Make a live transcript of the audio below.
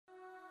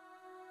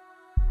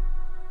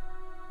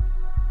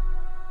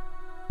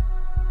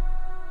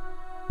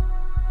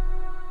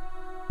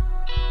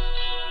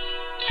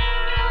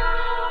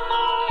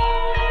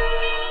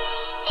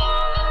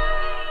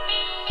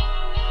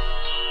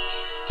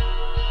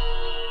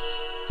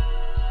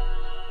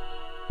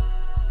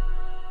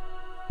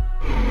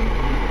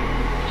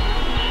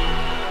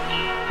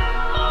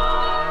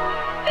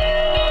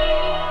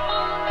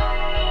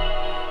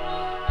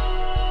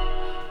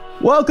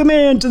Welcome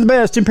in to the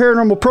best in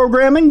paranormal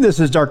programming. This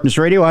is Darkness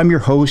Radio. I'm your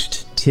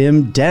host,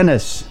 Tim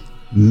Dennis.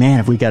 Man,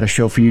 have we got a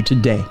show for you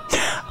today.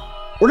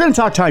 We're going to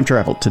talk time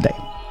travel today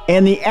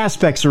and the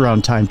aspects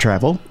around time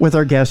travel with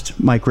our guest,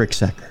 Mike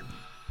Ricksecker.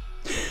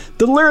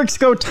 The lyrics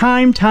go,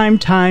 time, time,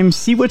 time,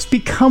 see what's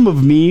become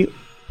of me.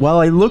 While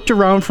I looked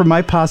around for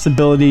my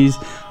possibilities,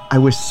 I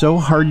was so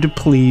hard to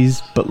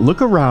please, but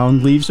look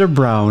around, leaves are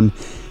brown,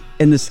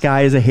 and the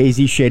sky is a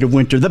hazy shade of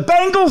winter. The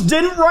Bangles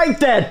didn't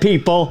write that,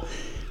 people.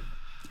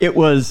 It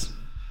was,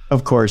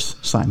 of course,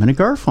 Simon and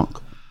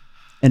Garfunkel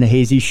and a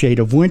hazy shade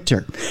of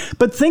winter.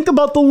 But think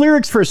about the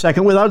lyrics for a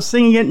second without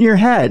singing it in your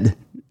head.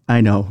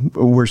 I know,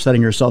 we're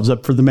setting ourselves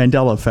up for the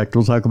Mandela effect.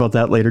 We'll talk about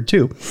that later,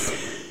 too.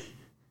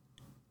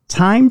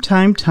 Time,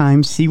 time,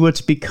 time, see what's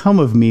become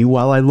of me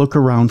while I look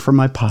around for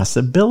my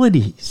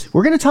possibilities.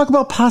 We're going to talk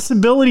about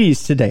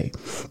possibilities today.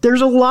 There's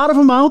a lot of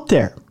them out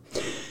there.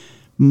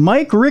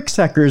 Mike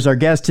Ricksecker is our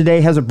guest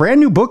today, has a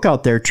brand new book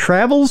out there,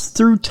 Travels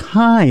Through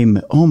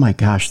Time. Oh my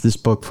gosh, this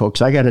book,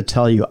 folks, I got to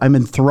tell you, I'm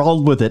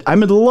enthralled with it.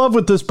 I'm in love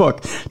with this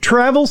book.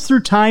 Travels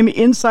Through Time,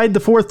 Inside the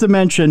Fourth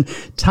Dimension,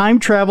 Time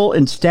Travel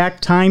and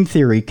Stacked Time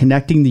Theory,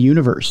 Connecting the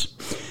Universe.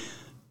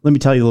 Let me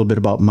tell you a little bit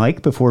about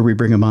Mike before we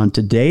bring him on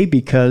today,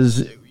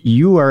 because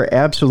you are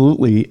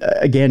absolutely,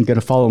 again, going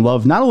to fall in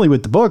love, not only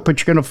with the book, but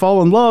you're going to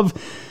fall in love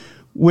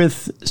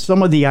with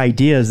some of the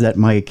ideas that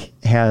Mike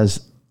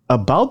has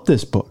about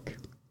this book.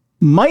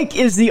 Mike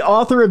is the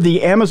author of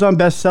the Amazon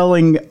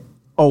best-selling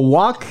A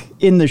Walk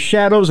in the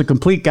Shadows, A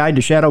Complete Guide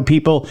to Shadow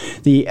People,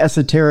 the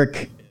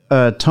esoteric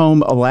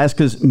tome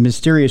Alaska's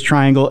Mysterious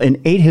Triangle, and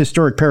 8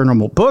 historic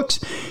paranormal books.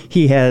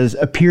 He has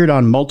appeared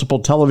on multiple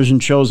television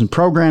shows and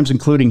programs,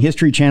 including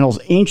History Channel's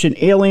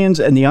Ancient Aliens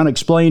and the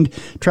Unexplained,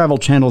 Travel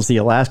Channel's The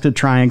Alaska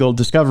Triangle,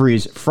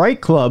 Discovery's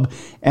Fright Club,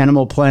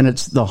 Animal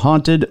Planet's The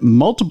Haunted,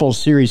 multiple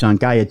series on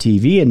Gaia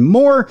TV, and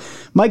more.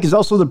 Mike is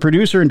also the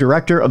producer and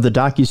director of the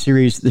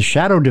docuseries The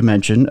Shadow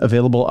Dimension,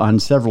 available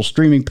on several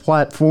streaming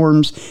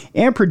platforms,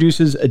 and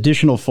produces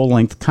additional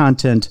full-length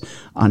content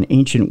on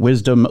ancient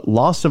wisdom,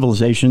 lost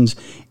civilizations,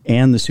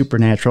 and the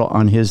supernatural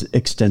on his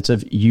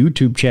extensive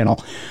YouTube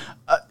channel.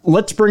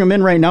 Let's bring him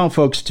in right now,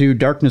 folks, to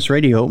Darkness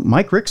Radio.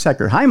 Mike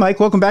Ricksecker. Hi, Mike.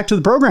 Welcome back to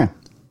the program.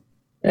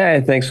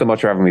 Hey, thanks so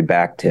much for having me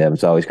back, Tim.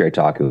 It's always great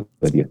talking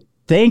with you.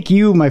 Thank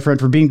you, my friend,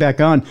 for being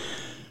back on.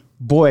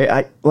 Boy,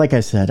 like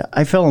I said,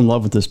 I fell in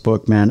love with this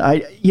book, man.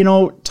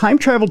 Time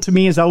travel to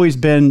me has always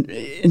been,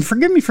 and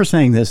forgive me for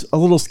saying this, a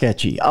little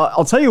sketchy.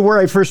 I'll tell you where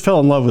I first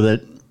fell in love with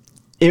it.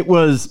 It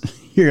was,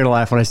 you're going to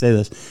laugh when I say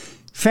this,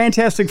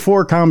 Fantastic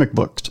Four comic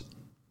books.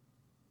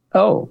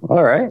 Oh,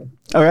 all right.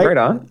 All right. Right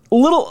on. A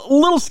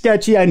little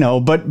sketchy, I know,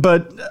 but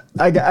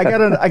I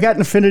got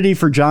an affinity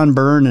for John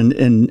Byrne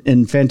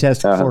and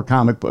Fantastic Four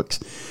comic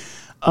books.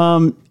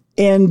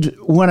 And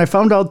when I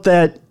found out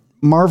that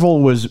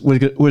Marvel was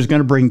going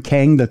to bring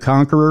Kang the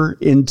Conqueror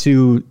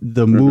into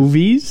the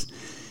movies,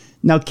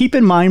 now keep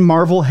in mind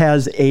Marvel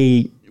has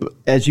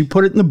as you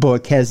put it in the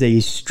book, has a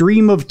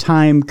stream of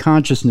time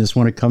consciousness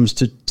when it comes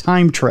to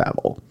time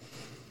travel.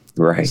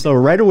 Right. So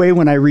right away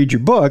when I read your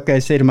book, I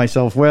say to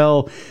myself,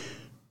 well,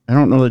 I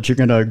don't know that you're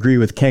going to agree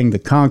with Kang the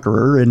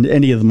Conqueror in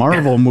any of the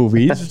Marvel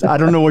movies. I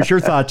don't know what your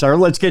thoughts are.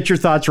 Let's get your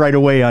thoughts right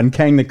away on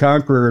Kang the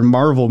Conqueror in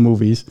Marvel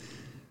movies.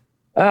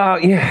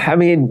 Yeah, I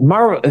mean,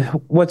 Marvel.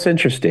 What's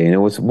interesting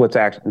and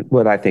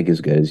what I think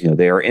is good is,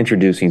 they are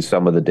introducing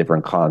some of the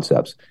different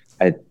concepts.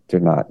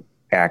 They're not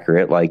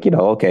accurate. Like,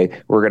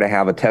 okay, we're going to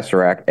have a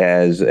Tesseract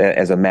as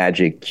a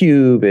magic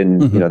cube, and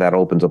that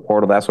opens a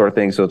portal, that sort of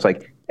thing. So it's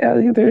like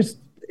there's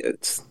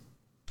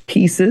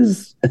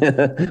pieces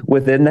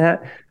within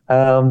that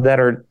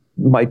that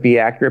might be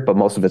accurate, but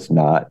most of it's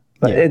not.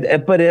 But it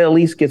at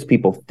least gets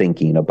people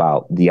thinking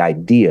about the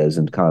ideas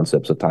and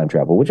concepts of time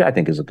travel, which I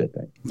think is a good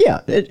thing.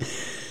 Yeah.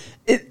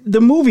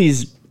 The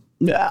movies,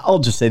 I'll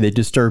just say they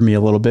disturb me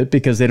a little bit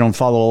because they don't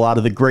follow a lot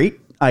of the great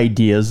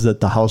ideas that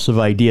the House of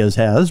Ideas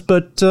has.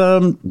 But,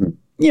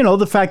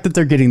 the fact that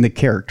they're getting the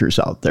characters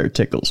out there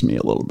tickles me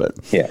a little bit.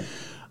 Yeah.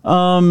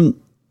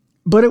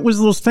 But it was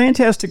those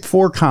Fantastic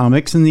Four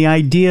comics and the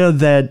idea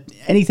that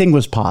anything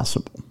was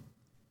possible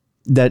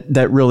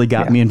that really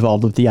got me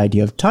involved with the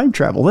idea of time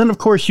travel. Then, of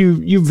course,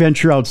 you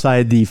venture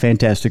outside the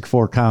Fantastic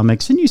Four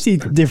comics and you see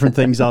different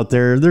things out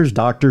there. There's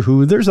Doctor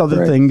Who. There's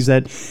other things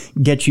that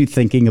get you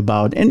thinking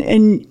about.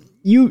 And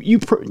you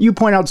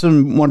point out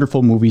some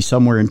wonderful movies,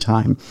 Somewhere in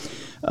Time,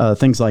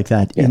 things like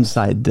that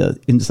inside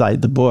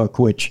the book,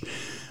 which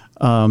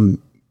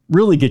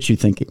really gets you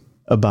thinking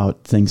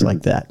about things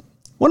like that.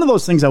 One of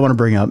those things I want to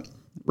bring up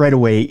right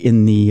away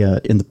in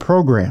the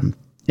program,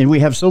 and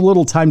we have so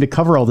little time to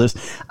cover all this,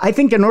 I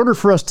think in order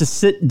for us to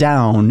sit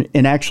down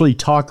and actually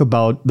talk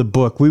about the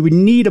book, we would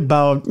need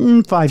about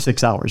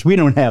 5-6 hours. We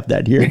don't have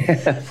that here.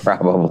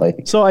 Probably.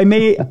 So I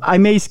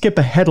may skip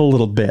ahead a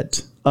little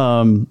bit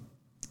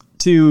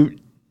to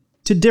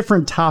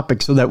different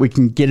topics so that we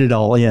can get it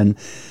all in.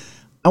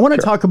 I want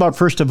to talk about,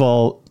 first of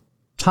all,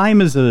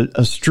 time as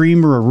a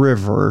stream or a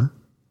river.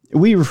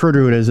 We refer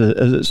to it as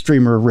a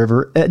stream or a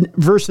river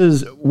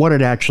versus what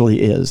it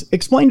actually is.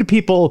 Explain to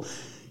people,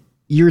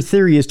 your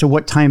theory as to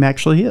what time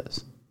actually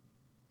is.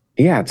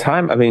 Yeah,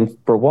 time. I mean,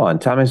 for one,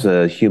 time is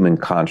a human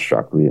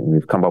construct.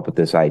 We've come up with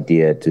this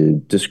idea to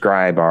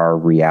describe our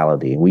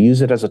reality. We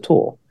use it as a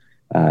tool.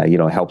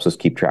 It helps us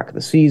keep track of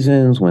the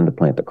seasons, when to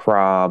plant the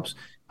crops,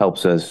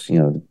 helps us,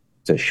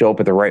 to show up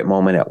at the right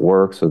moment at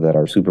work so that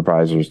our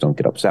supervisors don't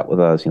get upset with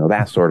us,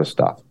 that sort of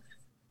stuff.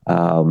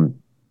 When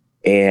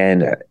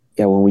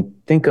we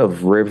think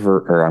of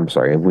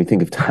when we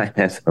think of time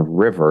as a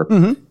river,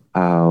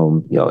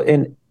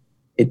 and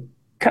it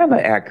kind of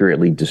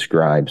accurately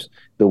describes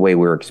the way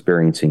we're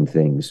experiencing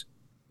things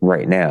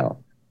right now.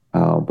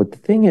 But the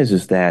thing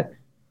is that,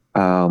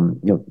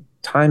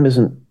 time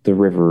isn't the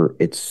river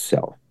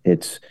itself.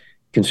 It's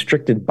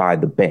constricted by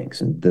the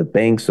banks, and the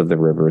banks of the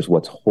river is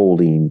what's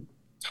holding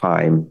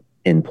time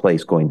in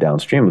place going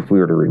downstream. If we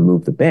were to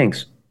remove the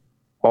banks,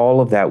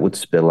 all of that would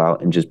spill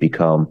out and just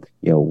become,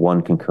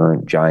 one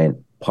concurrent giant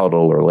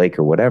puddle or lake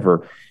or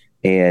whatever.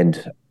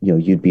 And,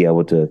 you'd be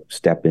able to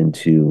step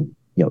into,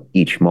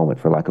 each moment,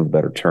 for lack of a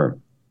better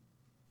term.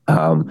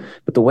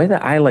 But the way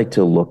that I like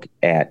to look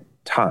at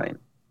time,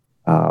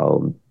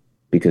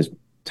 because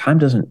time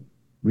doesn't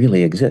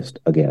really exist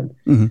again,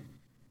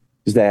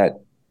 is that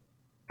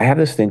I have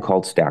this thing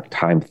called stacked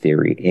time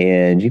theory.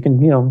 And you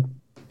can,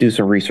 do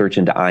some research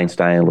into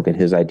Einstein, look at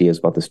his ideas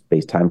about the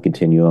space-time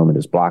continuum and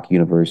his block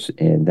universe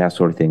and that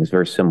sort of thing. Is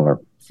very similar.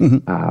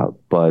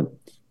 But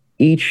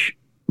each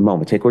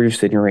moment, take where you're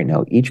sitting right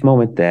now, each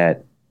moment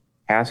that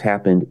has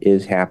happened,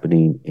 is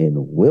happening, and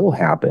will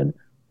happen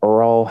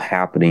are all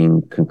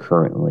happening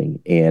concurrently.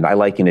 And I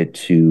liken it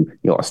to,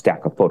 a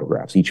stack of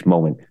photographs. Each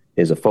moment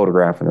is a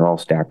photograph and they're all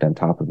stacked on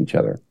top of each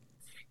other.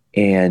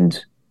 And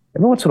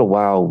every once in a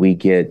while we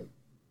get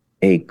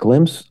a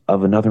glimpse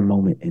of another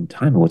moment in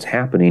time. And what's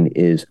happening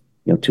is,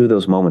 two of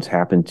those moments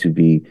happen to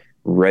be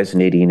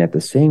resonating at the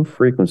same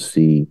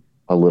frequency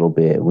a little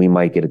bit. We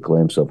might get a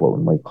glimpse of what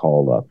we might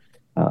call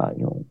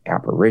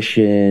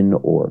apparition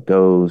or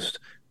ghost.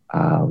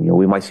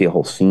 We might see a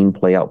whole scene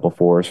play out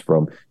before us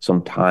from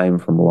some time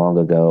from long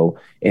ago.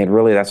 And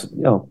really that's,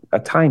 a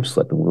time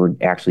slip. And we're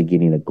actually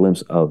getting a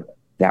glimpse of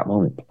that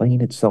moment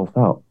playing itself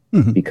out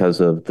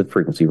because of the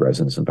frequency,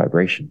 resonance, and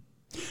vibration.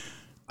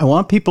 I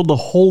want people to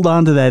hold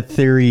on to that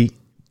theory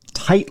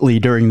tightly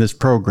during this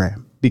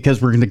program,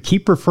 because we're going to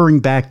keep referring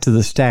back to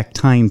the stacked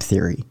time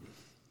theory.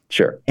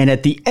 Sure. And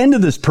at the end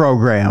of this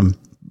program,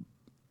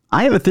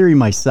 I have a theory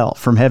myself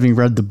from having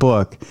read the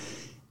book,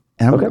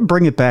 and I'm going to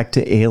bring it back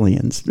to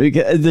aliens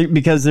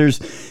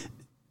because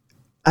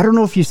I don't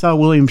know if you saw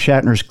William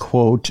Shatner's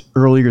quote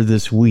earlier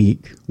this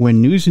week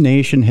when News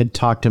Nation had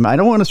talked to him. I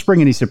don't want to spring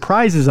any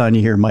surprises on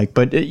you here, Mike,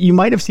 but you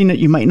might have seen it.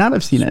 You might not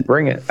have seen it.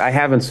 Bring it. I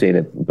haven't seen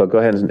it, but go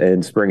ahead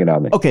and spring it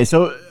on me. Okay.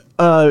 So,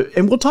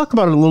 and we'll talk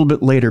about it a little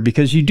bit later,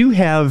 because you do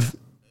have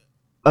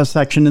a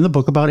section in the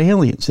book about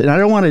aliens, and I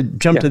don't want to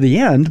jump to the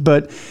end,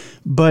 but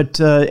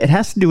it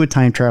has to do with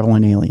time travel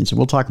and aliens, and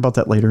we'll talk about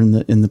that later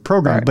in the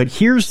program. Right. But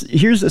here's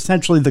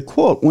essentially the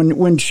quote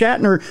when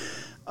Shatner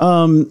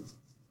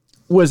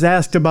was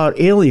asked about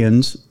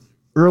aliens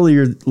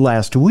earlier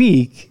last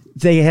week.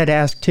 They had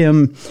asked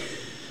him,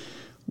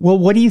 well,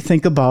 what do you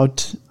think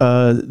about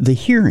the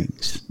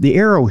hearings, the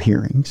Arrow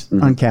hearings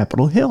on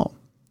Capitol Hill?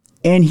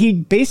 And he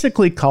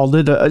basically called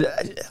it,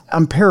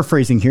 I'm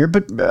paraphrasing here,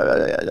 but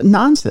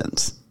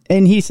nonsense.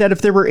 And he said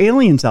if there were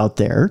aliens out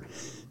there,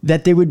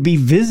 that they would be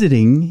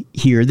visiting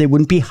here, they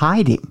wouldn't be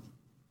hiding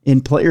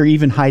or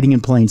even hiding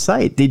in plain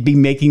sight. They'd be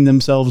making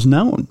themselves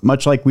known,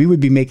 much like we would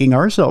be making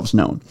ourselves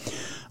known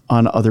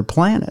on other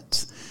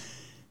planets.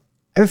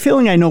 I have a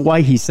feeling I know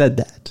why he said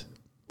that,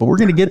 but we're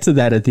going to get to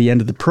that at the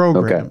end of the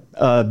program.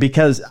 Okay.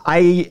 Because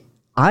I,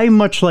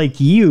 much like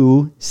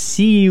you,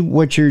 see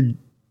what you're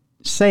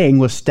saying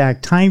with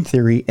stacked time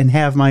theory and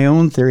have my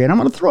own theory. And I'm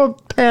going to throw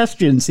it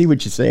past you and see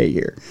what you say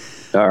here.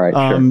 All right,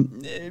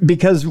 sure.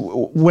 Because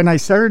when I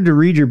started to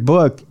read your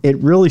book, it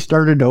really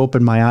started to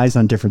open my eyes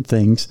on different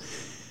things.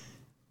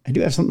 I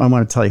do have something I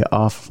want to tell you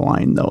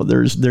offline, though.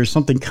 There's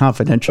something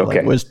confidential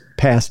that was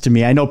passed to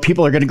me. I know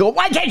people are going to go,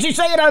 why can't you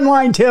say it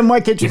online, Tim? Why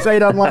can't you say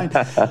it online?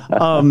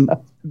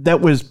 That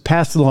was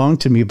passed along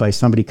to me by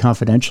somebody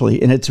confidentially.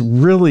 And it's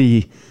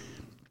really,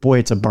 boy,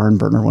 it's a barn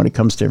burner when it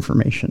comes to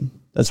information.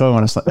 That's why I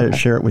want to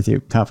share it with you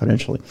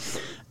confidentially.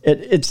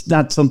 It's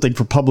not something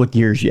for public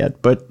ears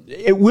yet, but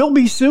it will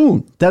be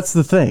soon. That's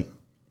the thing.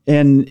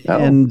 And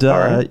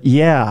right.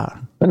 Yeah.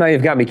 Well, now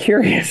you've got me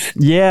curious.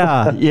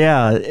 Yeah.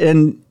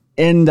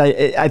 And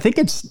I think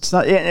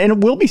and it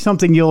will be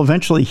something you'll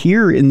eventually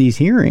hear in these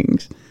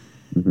hearings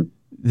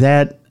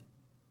that,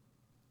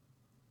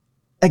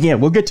 again,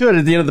 we'll get to it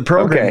at the end of the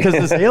program because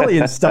this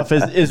alien stuff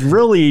is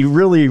really,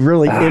 really,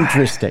 really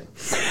interesting.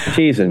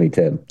 Teasing me,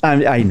 Tim.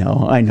 I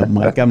know,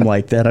 Mike. I'm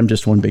like that. I'm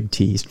just one big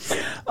tease.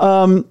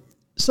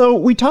 So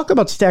we talk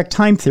about stacked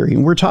time theory,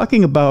 and we're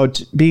talking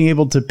about being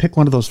able to pick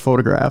one of those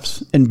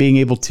photographs and being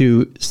able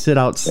to sit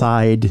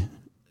outside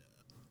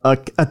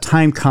a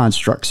time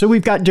construct. So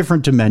we've got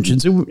different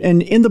dimensions.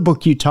 And in the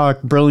book, you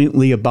talk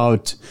brilliantly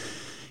about,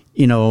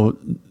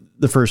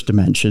 the first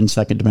dimension,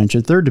 second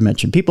dimension, third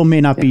dimension. People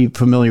may not be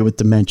familiar with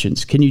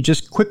dimensions. Can you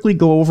just quickly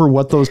go over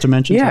what those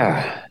dimensions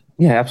are?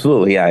 Yeah,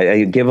 absolutely. Yeah,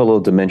 I give a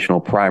little dimensional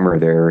primer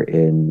there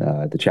in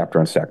the chapter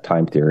on stacked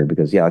time theory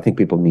because, I think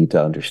people need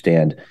to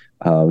understand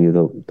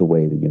the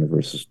way the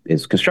universe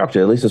is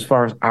constructed, at least as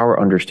far as our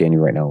understanding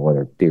right now, what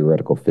our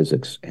theoretical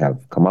physics have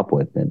come up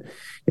with. And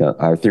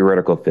our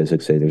theoretical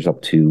physics say there's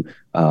up to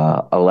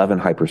 11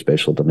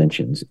 hyperspatial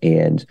dimensions,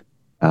 and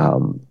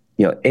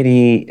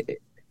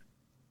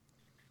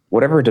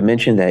whatever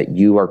dimension that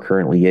you are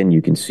currently in,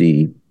 you can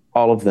see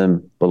all of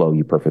them below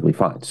you perfectly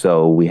fine.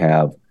 So we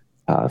have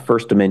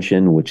first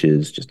dimension, which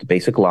is just a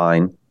basic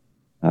line.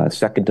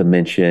 Second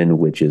dimension,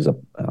 which is a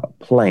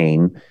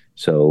plane.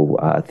 So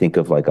think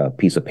of like a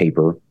piece of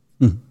paper.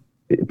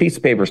 A piece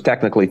of paper is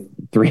technically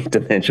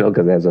three-dimensional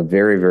because it has a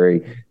very,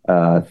 very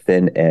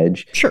thin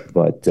edge. Sure.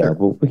 But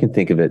we can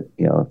think of it,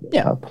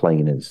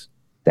 plane as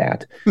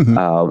that. And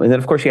then,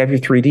 of course, you have your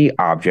 3D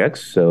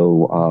objects.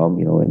 So,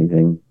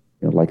 anything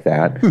like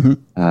that.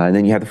 And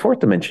then you have the fourth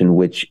dimension,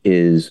 which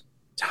is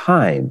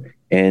time.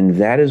 And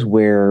that is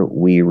where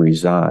we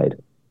reside.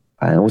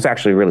 And what's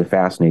actually really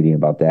fascinating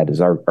about that is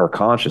our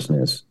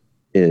consciousness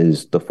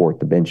is the fourth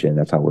dimension.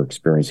 That's how we're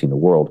experiencing the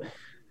world.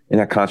 And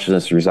that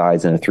consciousness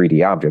resides in a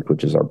 3D object,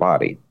 which is our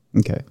body.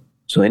 Okay.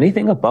 So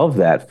anything above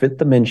that, fifth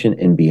dimension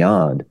and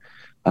beyond,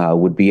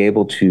 would be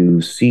able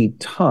to see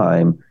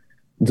time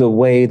the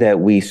way that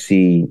we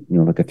see,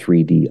 like a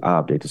 3D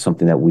object. It's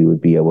something that we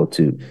would be able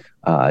to,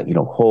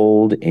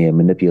 hold and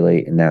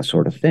manipulate and that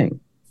sort of thing.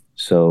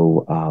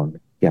 So,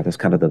 that's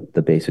kind of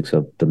the basics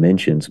of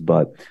dimensions.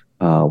 But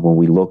when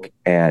we look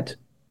at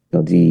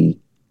the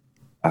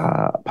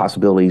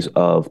possibilities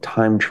of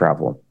time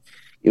travel,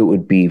 it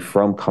would be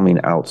from coming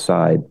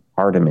outside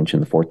our dimension,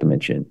 the fourth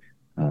dimension,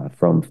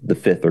 from the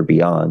fifth or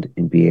beyond,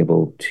 and be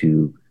able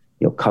to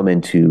come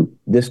into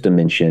this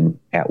dimension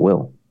at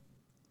will.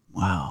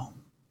 Wow.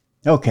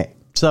 Okay,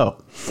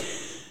 so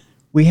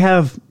we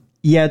have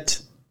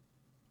yet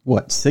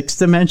six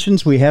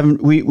dimensions we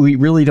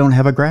really don't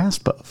have a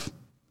grasp of.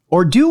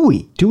 Or do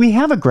we? Do we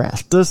have a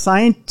grasp? Does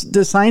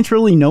science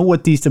really know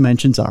what these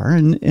dimensions are?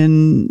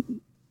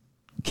 And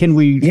can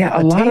we? Yeah,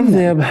 a lot of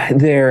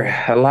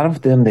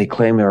them they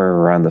claim they're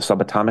around the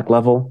subatomic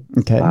level.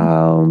 Okay.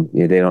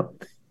 They don't.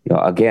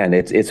 Again,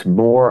 it's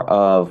more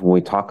of when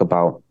we talk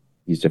about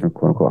these different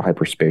quote unquote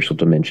hyperspatial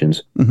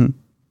dimensions.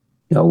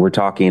 We're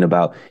talking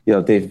about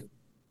they've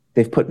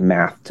put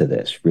math to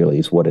this. Really,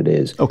 is what it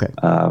is. Okay.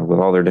 With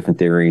all their different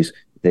theories,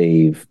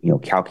 they've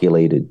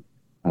calculated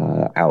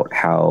out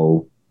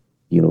how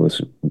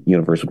universe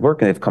would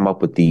work, and they've come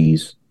up with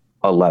these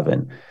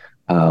 11.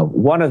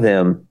 One of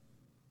them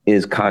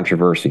is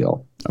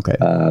controversial,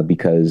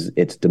 because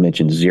it's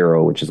dimension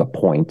 0, which is a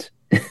point.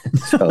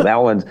 So that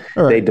one's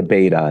right. They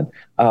debate on.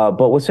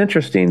 But what's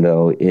interesting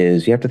though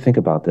is you have to think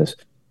about this.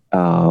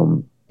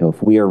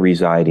 If we are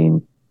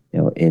residing,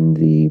 in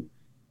the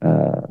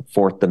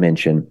fourth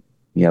dimension,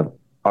 you have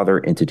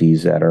other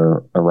entities that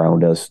are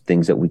around us,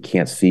 things that we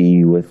can't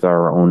see with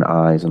our own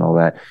eyes and all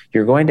that.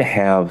 You're going to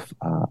have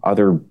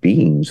other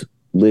beings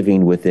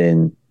living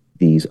within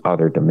these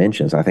other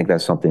dimensions. I think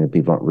that's something that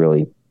people don't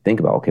really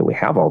think about. Okay, we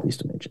have all these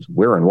dimensions.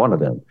 We're in one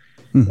of them,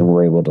 and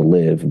we're able to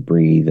live and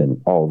breathe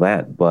and all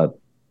that. But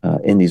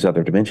in these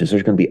other dimensions,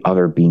 there's going to be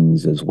other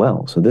beings as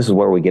well. So this is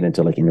where we get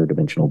into like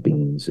interdimensional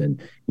beings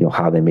and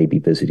how they may be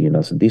visiting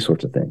us and these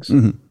sorts of things.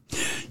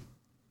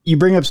 You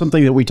bring up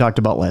something that we talked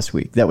about last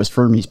week. That was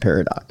Fermi's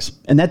paradox,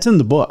 and that's in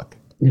the book.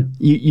 Yeah.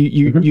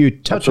 You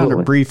touch on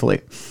it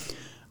briefly.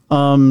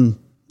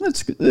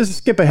 Let's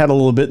skip ahead a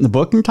little bit in the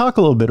book and talk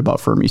a little bit about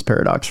Fermi's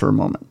paradox for a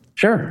moment.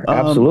 Sure,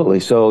 absolutely.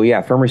 So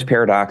Fermi's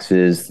paradox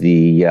is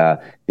the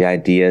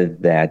idea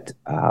that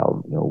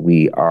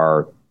we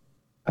are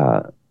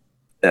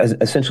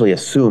essentially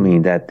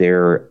assuming that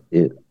there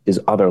is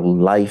other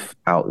life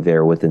out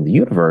there within the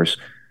universe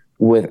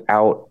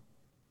without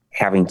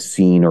having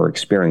seen or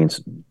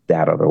experienced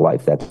that other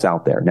life that's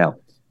out there. Now,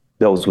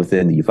 those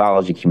within the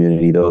ufology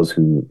community, those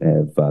who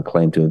have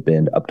claimed to have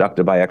been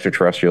abducted by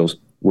extraterrestrials,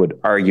 would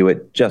argue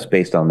it just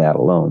based on that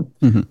alone.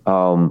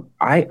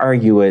 I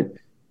argue it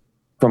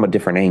from a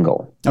different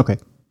angle. Okay.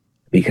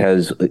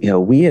 Because,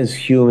 we as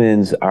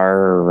humans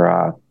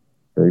are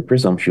very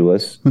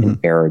presumptuous and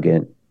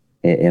arrogant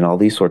and all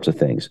these sorts of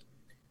things.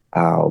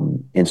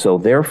 And so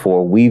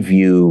therefore we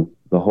view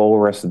the whole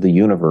rest of the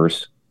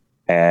universe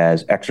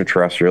as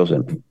extraterrestrials,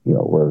 and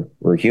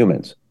we're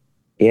humans.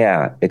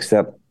 Yeah,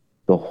 except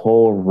the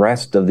whole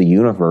rest of the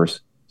universe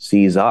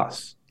sees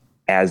us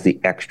as the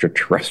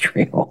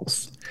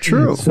extraterrestrials.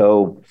 True.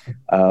 So,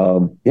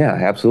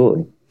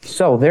 absolutely.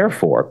 So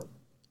therefore,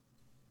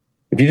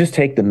 if you just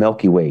take the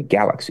Milky Way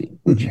galaxy,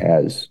 which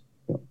has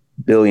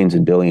billions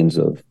and billions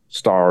of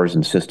stars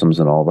and systems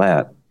and all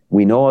that,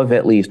 we know of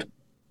at least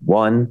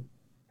one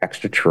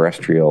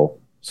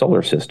extraterrestrial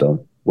solar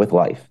system with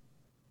life,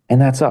 and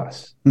that's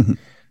us.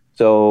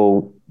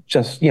 So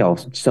just,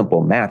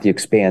 simple math, you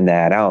expand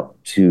that out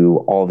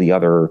to all the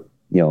other,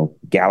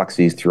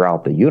 galaxies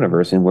throughout the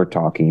universe, and we're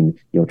talking,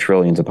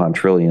 trillions upon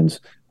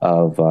trillions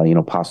of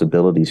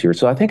possibilities here.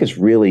 So I think it's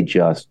really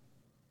just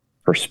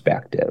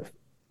perspective.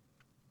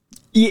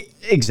 Yeah,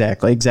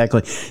 exactly.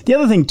 The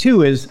other thing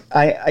too is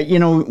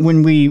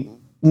when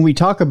we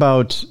talk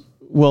about,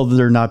 well,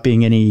 there not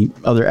being any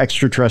other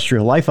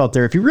extraterrestrial life out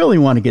there, if you really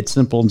want to get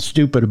simple and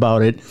stupid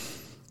about it,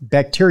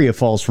 bacteria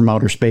falls from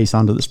outer space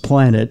onto this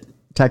planet.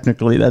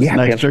 Technically, that's an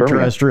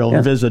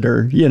extraterrestrial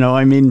visitor.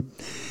 I mean,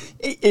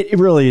 it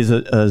really is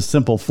a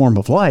simple form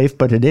of life,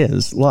 but it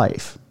is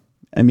life.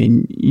 I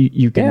mean,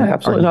 you can. Yeah,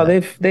 absolutely. No,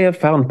 they have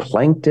found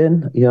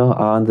plankton,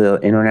 on the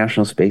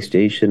International Space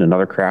Station and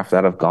other craft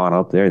that have gone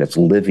up there that's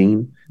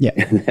living.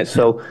 Yeah.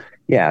 So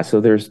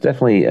there's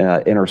definitely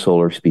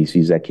intersolar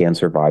species that can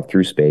survive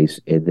through space,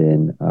 and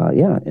then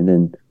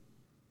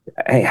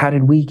hey, how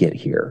did we get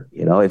here?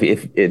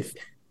 If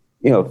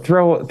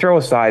throw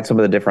aside some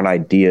of the different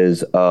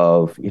ideas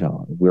of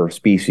we're a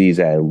species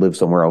that live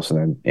somewhere else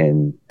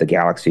in the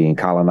galaxy and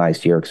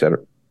colonized here, et cetera.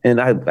 And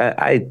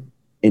I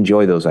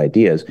enjoy those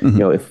ideas.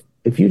 Mm-hmm.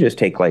 If you just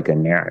take like a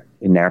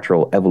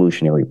natural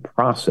evolutionary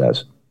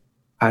process,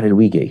 how did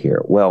we get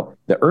here? Well,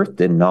 the Earth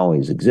didn't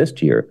always exist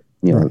here.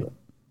 Right.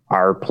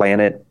 Our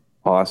planet,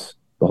 us,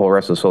 the whole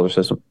rest of the solar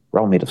system,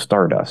 we're all made of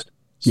stardust.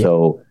 Yeah.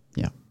 So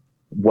yeah.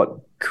 What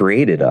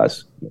created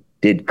us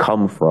did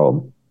come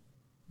from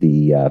the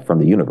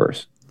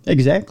universe.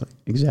 Exactly.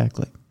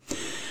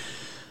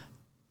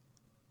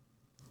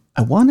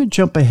 I want to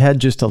jump ahead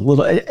just a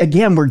little.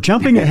 Again, we're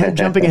jumping ahead.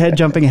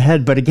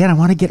 But again, I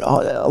want to get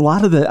I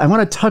want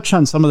to touch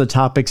on some of the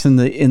topics in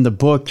the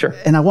book, sure.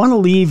 And I want to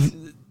leave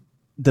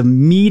the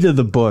meat of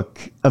the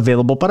book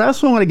available. But I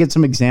also want to get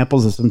some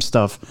examples of some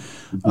stuff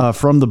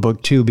from the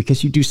book too,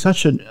 because you do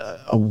such a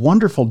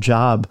wonderful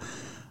job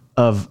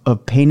of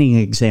painting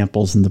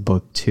examples in the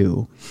book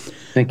too.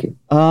 Thank you.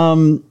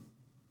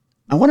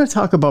 I want to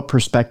talk about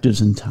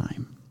perspectives in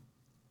time.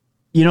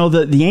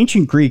 The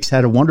ancient Greeks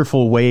had a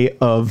wonderful way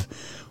of,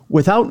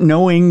 without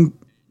knowing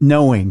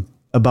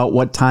about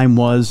what time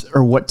was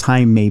or what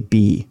time may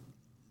be.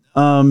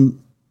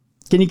 Can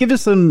you give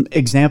us some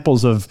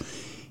examples of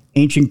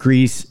ancient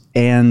Greece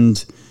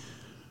and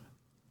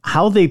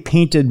how they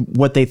painted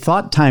what they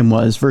thought time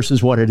was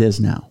versus what it is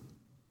now?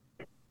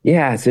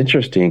 Yeah, it's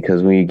interesting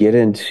because when you get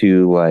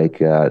into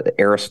like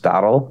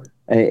Aristotle,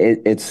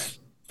 it's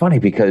funny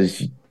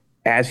because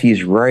as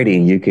he's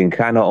writing, you can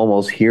kind of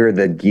almost hear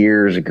the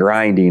gears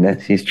grinding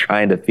as he's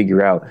trying to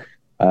figure out,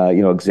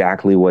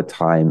 exactly what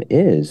time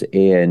is.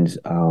 And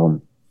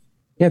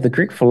the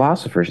Greek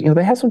philosophers,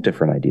 they had some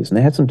different ideas and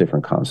they had some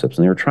different concepts,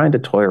 and they were trying to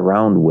toy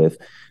around with,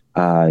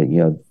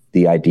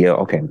 the idea,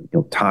 okay,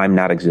 time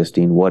not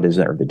existing, what is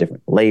it, or the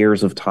different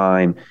layers of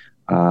time,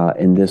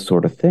 and this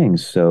sort of thing.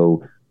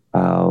 So,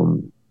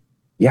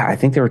 I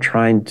think they were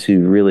trying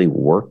to really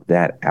work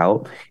that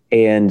out.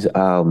 And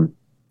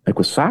like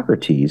with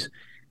Socrates,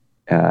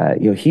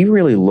 he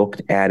really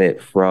looked at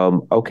it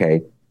from,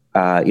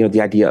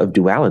 the idea of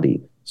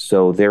duality.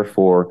 So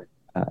therefore,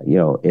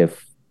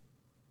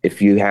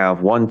 if you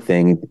have one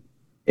thing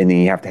and then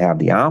you have to have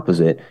the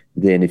opposite,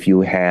 then if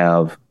you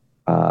have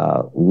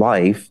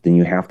life, then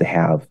you have to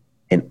have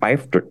an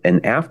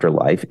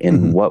afterlife. And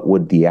Mm-hmm. what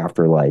would the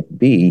afterlife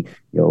be?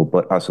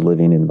 But us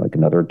living in like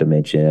another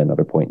dimension,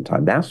 another point in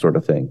time, that sort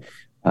of thing.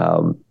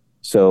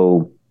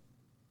 So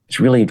it's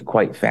really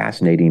quite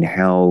fascinating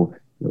how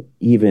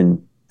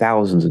even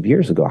thousands of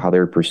years ago, how they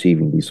were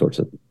perceiving these sorts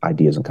of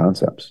ideas and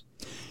concepts.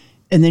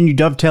 And then you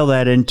dovetail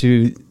that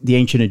into the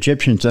ancient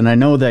Egyptians. And I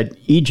know that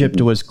Egypt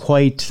mm-hmm. was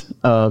quite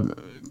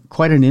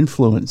an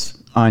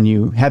influence on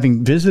you,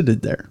 having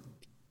visited there.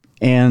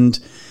 And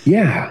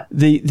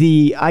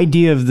the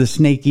idea of the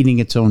snake eating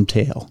its own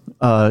tail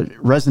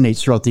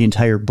resonates throughout the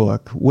entire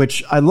book,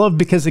 which I love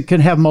because it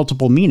can have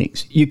multiple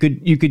meanings. You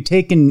could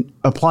take and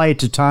apply it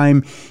to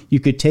time. You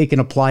could take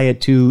and apply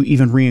it to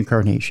even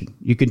reincarnation.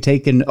 You could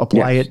take and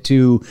apply it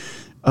to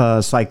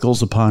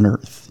cycles upon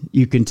Earth.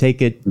 You can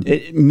take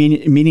it,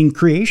 meaning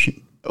creation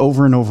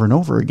over and over and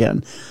over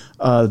again.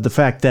 The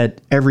fact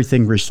that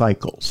everything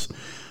recycles.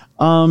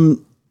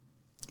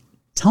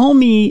 Tell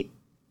me,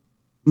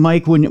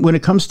 Mike, when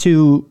it comes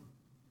to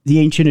the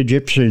ancient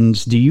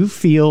Egyptians, do you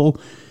feel,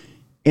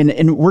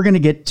 and we're going to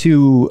get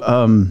to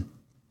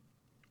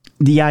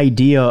the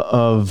idea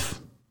of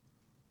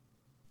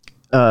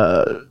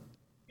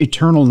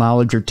eternal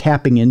knowledge or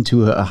tapping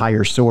into a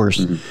higher source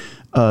mm-hmm.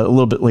 A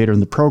little bit later in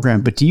the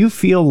program, but do you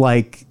feel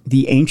like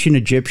the ancient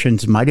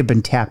Egyptians might have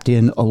been tapped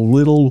in a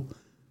little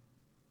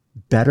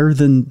better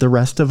than the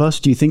rest of us?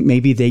 Do you think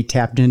maybe they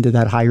tapped into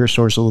that higher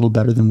source a little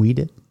better than we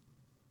did?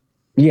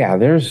 Yeah,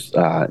 there's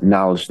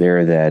knowledge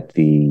there that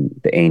the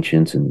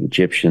ancients and the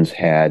Egyptians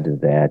had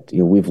that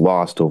we've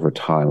lost over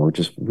time. We're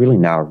just really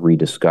now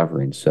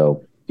rediscovering.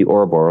 So the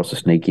Ouroboros, the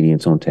snake eating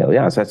its own tail.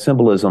 Yeah, it's that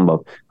symbolism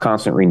of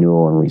constant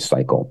renewal and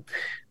recycle.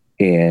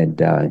 And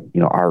the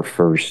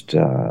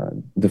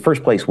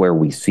first place where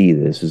we see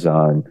this is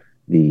on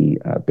the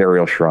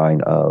burial shrine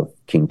of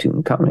King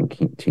Tutankhamun,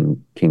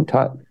 King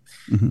Tut.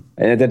 Mm-hmm.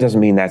 And that doesn't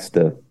mean that's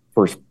the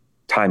first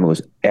time it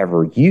was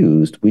ever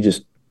used. We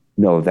just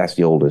know that's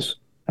the oldest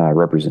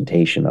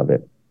representation of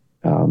it.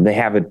 They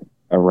have it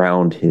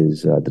around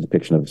his the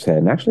depiction of his head,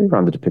 and actually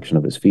around the depiction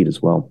of his feet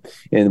as well.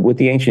 And with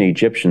the ancient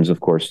Egyptians,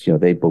 of course,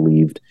 they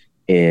believed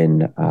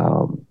in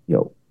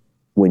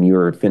when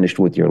you're finished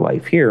with your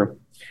life here,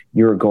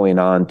 you're going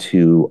on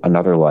to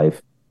another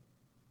life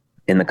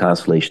in the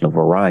constellation of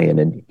Orion,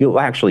 and you'll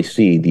actually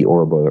see the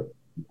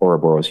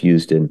Ouroboros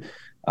used in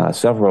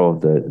several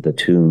of the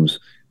tombs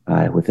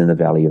within the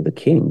Valley of the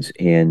Kings,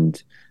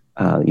 and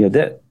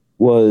that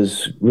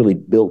was really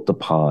built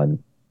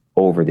upon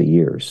over the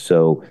years.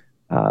 So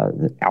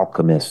the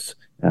alchemists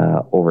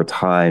over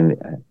time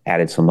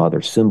added some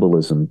other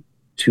symbolism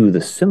to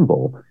the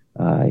symbol,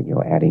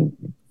 adding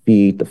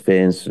feet, the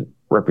fins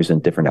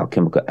represent different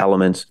alchemical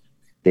elements.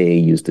 They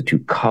used the two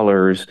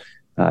colors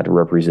to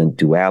represent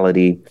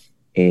duality.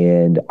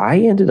 And I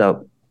ended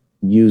up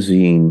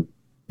using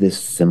this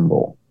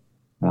symbol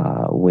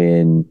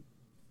when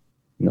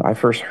I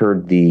first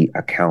heard the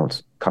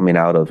accounts coming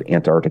out of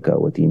Antarctica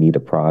with the Anita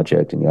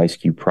Project and the Ice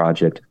Cube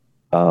Project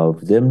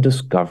of them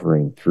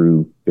discovering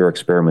through their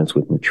experiments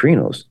with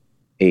neutrinos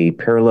a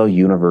parallel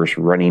universe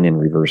running in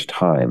reverse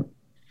time.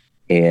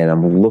 And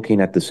I'm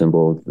looking at the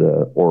symbol of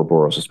the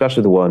Ouroboros,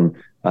 especially the one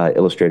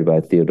illustrated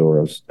by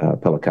Theodoros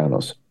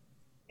Pelikanos.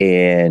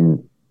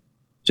 And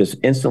just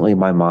instantly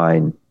my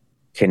mind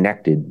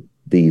connected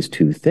these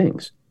two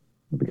things.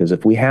 Because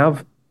if we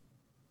have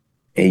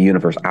a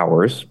universe,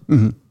 ours,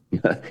 and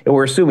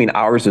we're assuming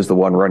ours is the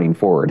one running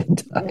forward in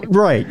time.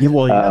 Right.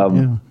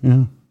 Well,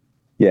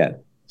 yeah.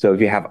 So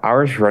if you have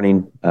ours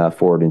running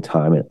forward in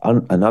time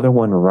and another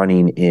one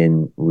running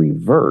in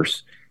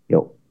reverse,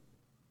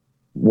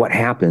 what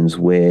happens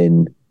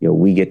when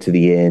we get to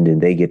the end and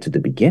they get to the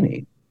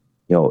beginning?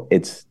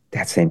 It's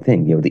that same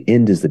thing. The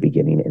end is the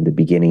beginning and the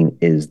beginning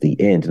is the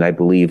end. And I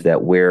believe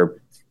that where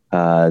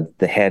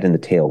the head and the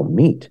tail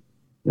meet,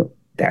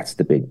 that's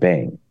the Big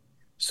Bang.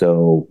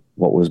 So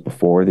what was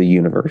before the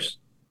universe?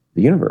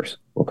 The universe.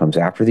 What comes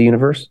after the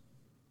universe?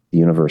 The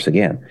universe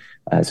again.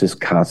 It's this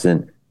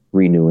constant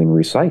renewing,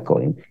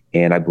 recycling.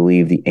 And I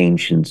believe the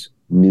ancients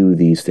knew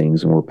these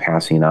things and were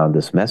passing on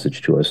this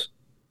message to us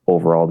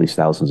over all these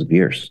thousands of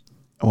years.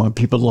 I want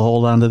people to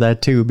hold on to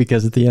that too,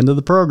 because at the end of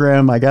the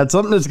program, I got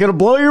something that's going to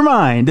blow your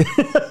mind.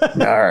 All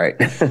right.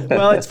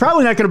 Well, it's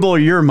probably not going to blow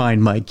your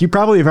mind, Mike. You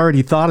probably have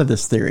already thought of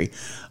this theory.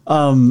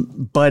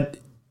 But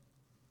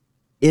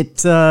it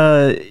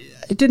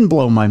didn't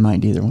blow my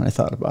mind either when I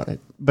thought about it.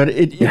 But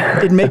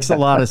it makes a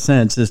lot of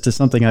sense as to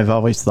something I've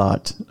always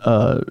thought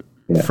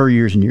for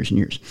years and years and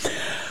years.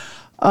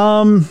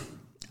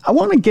 I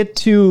want to get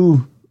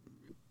to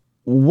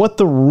what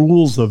the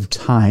rules of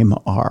time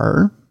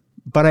are,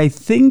 but I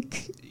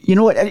think we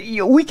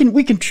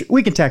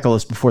can tackle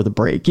this before the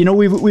break.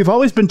 We've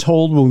always been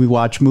told when we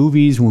watch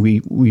movies, when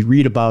we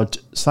read about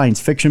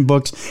science fiction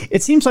books,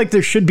 it seems like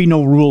there should be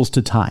no rules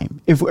to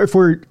time. If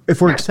we're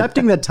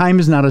accepting that time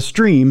is not a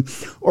stream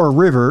or a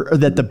river, or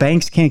that the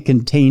banks can't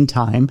contain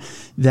time,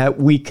 that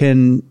we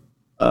can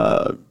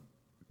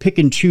pick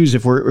and choose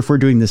if we're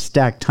doing the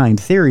stacked time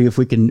theory, if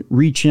we can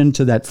reach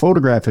into that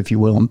photograph, if you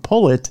will, and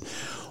pull it,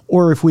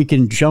 or if we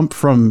can jump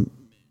from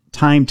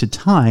time to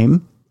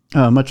time,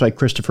 much like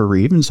Christopher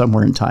Reeve and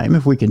Somewhere in Time,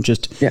 if we can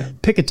just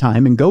pick a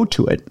time and go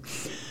to it,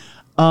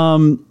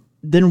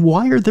 then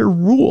why are there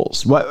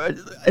rules?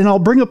 And I'll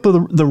bring up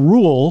the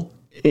rule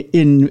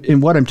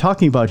in what I'm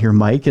talking about here,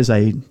 Mike, as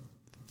I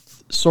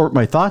sort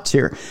my thoughts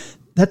here.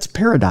 That's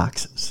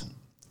paradoxes.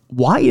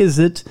 Why is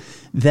it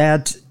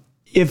that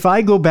if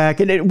I go back,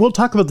 and we'll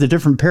talk about the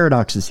different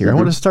paradoxes here. I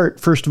want to start,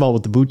 first of all,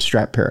 with the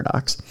bootstrap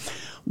paradox.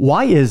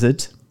 Why is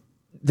it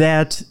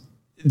that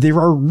there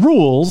are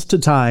rules to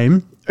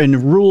time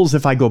and rules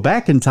if I go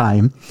back in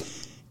time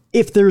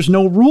if there's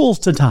no rules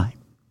to time?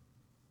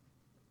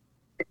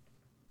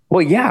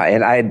 Well, yeah,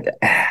 and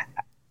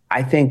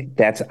I think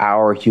that's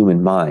our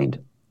human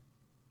mind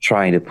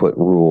trying to put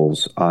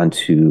rules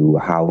onto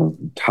how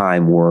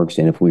time works,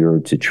 and if we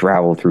were to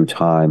travel through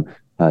time,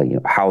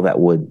 how that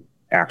would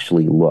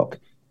actually look.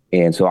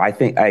 And so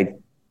I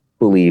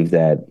believe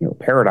that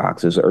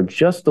paradoxes are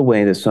just the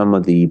way that some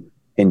of the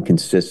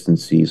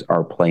inconsistencies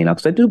are playing out.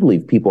 Because I do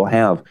believe people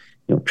have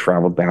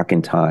traveled back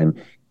in time,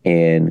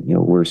 and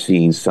we're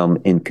seeing some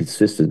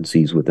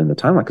inconsistencies within the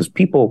timeline, because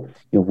people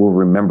will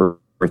remember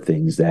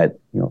things that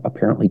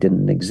apparently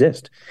didn't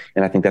exist.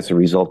 And I think that's a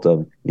result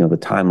of the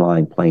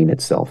timeline playing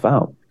itself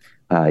out.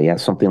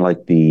 Something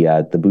like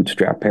the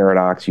bootstrap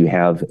paradox. You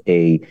have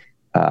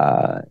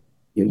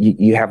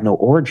you have no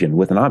origin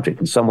with an object,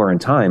 and Somewhere in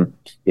Time,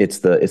 it's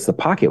the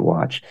pocket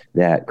watch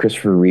that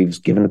Christopher Reeve's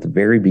given at the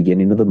very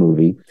beginning of the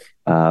movie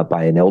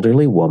by an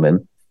elderly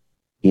woman.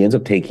 He ends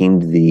up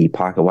taking the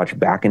pocket watch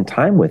back in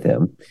time with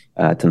him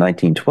to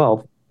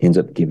 1912. He ends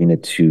up giving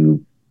it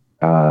to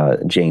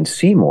Jane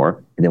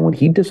Seymour, and then when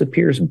he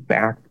disappears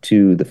back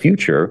to the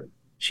future,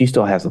 she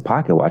still has the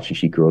pocket watch, and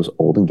she grows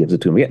old and gives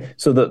it to him again.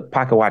 So the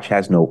pocket watch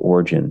has no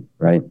origin,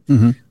 right?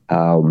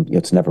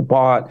 It's never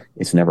bought.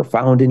 It's never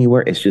found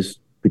anywhere. It's just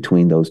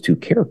between those two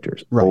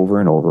characters over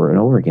and over and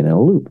over again in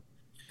a loop.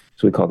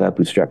 So we call that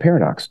bootstrap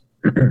paradox.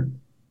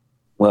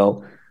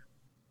 Well,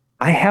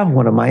 I have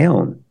one of my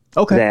own.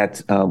 Okay.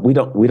 that we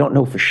don't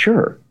know for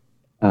sure.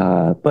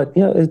 But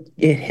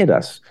it hit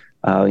us.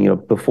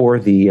 Before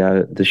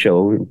the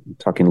show,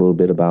 talking a little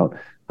bit about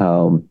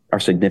our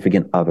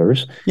significant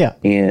others. Yeah.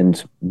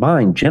 And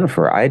mine,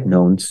 Jennifer, I had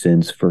known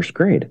since first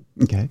grade.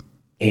 Okay.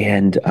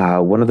 And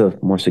one of the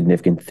more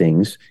significant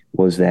things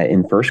was that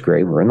in first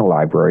grade, we're in the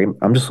library.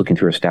 I'm just looking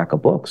through a stack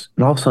of books,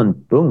 and all of a sudden,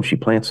 boom! She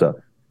plants a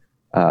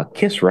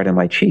kiss right on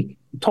my cheek.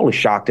 I'm totally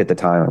shocked at the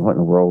time. What in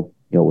the world,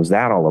 was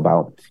that all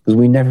about? Because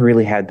we never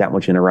really had that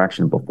much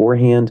interaction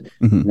beforehand,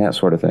 and that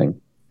sort of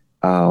thing.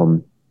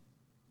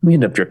 We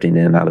ended up drifting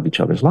in and out of each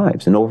other's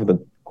lives, and over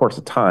the course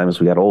of time, as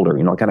we got older,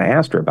 I kind of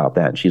asked her about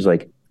that, and she's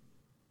like,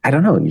 "I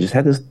don't know. You just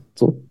had this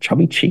little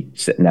chubby cheek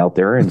sitting out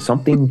there, and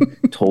something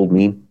told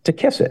me to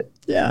kiss it."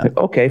 Yeah. Like,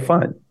 okay,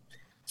 fine.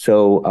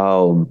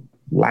 So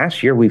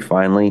last year we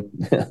finally,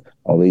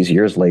 all these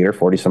years later,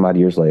 40 some odd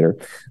years later,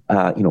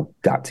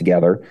 got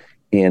together.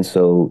 And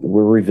so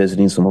we're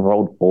revisiting some of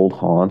our old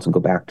haunts and go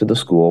back to the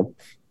school,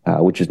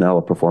 which is now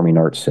a performing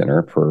arts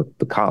center for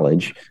the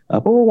college.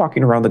 But we're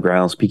walking around the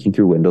grounds, peeking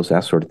through windows,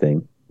 that sort of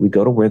thing. We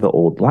go to where the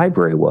old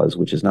library was,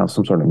 which is now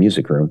some sort of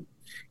music room.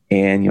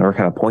 And, we're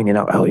kind of pointing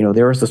out,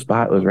 there was the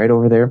spot. It was right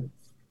over there.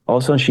 All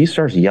of a sudden she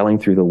starts yelling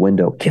through the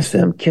window, "Kiss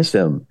him, kiss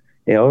him."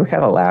 We're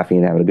kind of laughing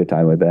and having a good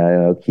time with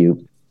that.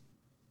 Cute.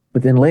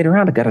 But then later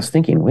on, it got us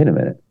thinking, wait a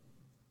minute.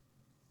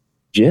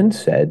 Jen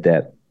said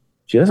that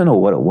she doesn't know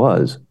what it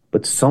was,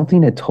 but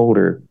something had told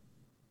her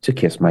to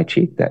kiss my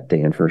cheek that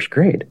day in first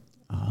grade.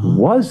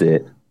 Was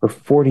it her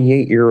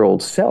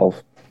 48-year-old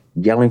self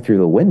yelling through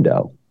the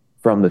window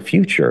from the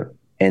future?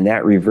 And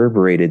that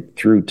reverberated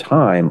through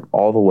time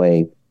all the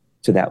way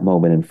to that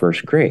moment in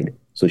first grade.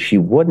 So she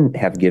wouldn't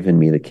have given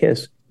me the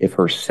kiss if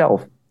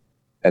herself,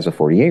 as a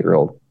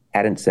 48-year-old,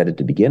 hadn't said it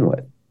to begin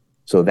with.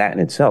 So that in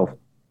itself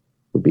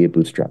would be a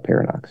bootstrap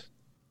paradox.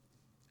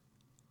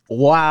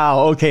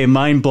 Wow. Okay.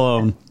 Mind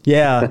blown.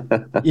 Yeah.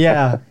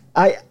 Yeah.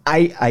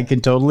 I can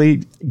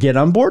totally get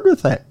on board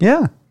with that.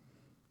 Yeah.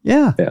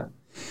 Yeah. Yeah.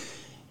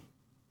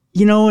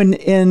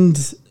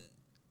 And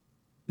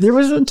there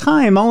was a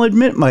time, I'll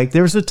admit, Mike,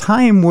 there was a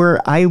time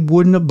where I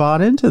wouldn't have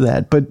bought into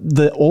that. But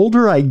the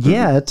older I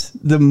get,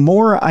 the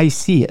more I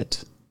see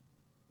it.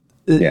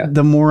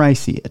 The more I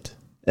see it.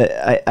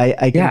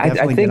 I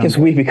think as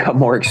we become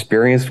more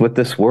experienced with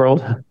this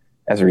world,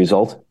 as a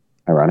result,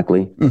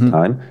 ironically, of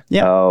time,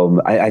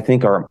 I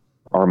think our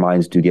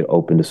minds do get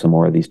open to some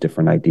more of these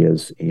different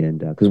ideas, and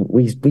because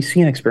we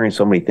see and experience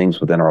so many things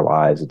within our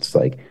lives, it's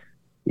like,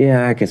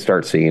 I can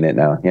start seeing it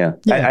now.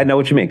 I know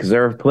what you mean, because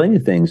there are plenty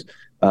of things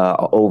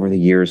over the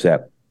years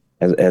that,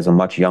 as a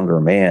much younger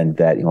man,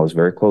 that I was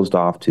very closed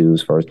off to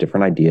as far as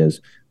different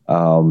ideas.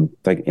 I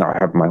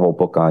have my whole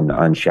book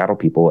on shadow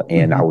people,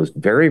 and I was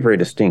very, very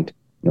distinct.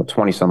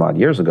 20 some odd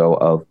years ago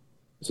of,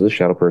 this is a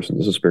shadow person,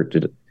 this is a spirit,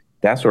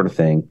 that sort of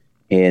thing.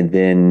 And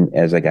then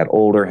as I got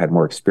older, had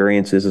more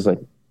experiences, it's like,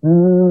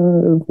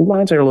 the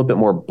lines are a little bit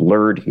more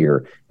blurred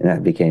here. And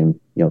that became,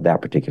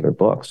 that particular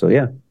book. So,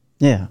 yeah.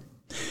 Yeah.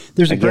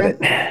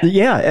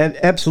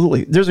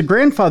 Absolutely. There's a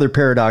grandfather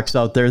paradox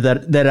out there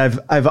that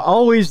I've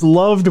always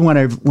loved when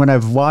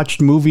I've watched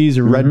movies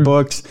or read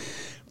books.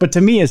 But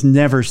to me, has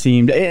never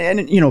seemed,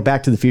 and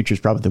Back to the Future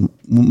is probably the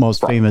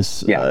most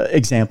famous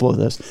example of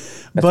this.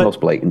 That's the most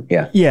blatant,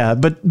 Yeah,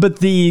 but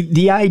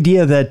the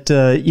idea that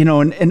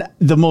and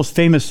the most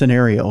famous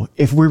scenario,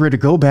 if we were to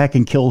go back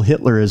and kill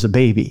Hitler as a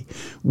baby,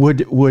 would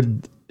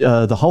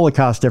the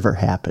Holocaust ever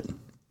happen?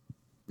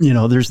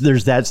 There's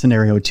that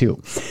scenario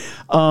too.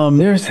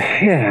 There's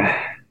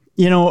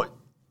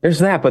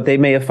that, but they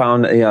may have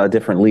found a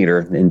different leader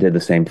and did the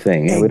same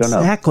thing. We don't know.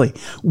 Exactly.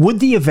 Would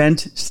the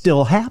event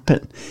still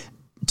happen?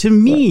 To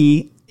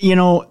me,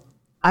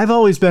 I've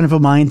always been of a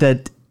mind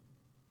that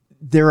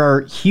there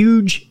are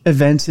huge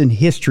events in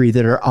history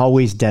that are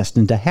always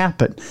destined to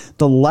happen.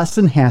 The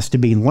lesson has to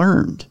be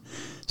learned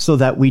so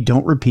that we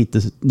don't repeat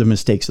the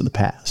mistakes of the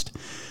past.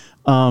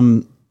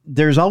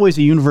 There's always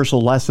a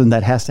universal lesson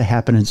that has to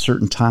happen in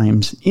certain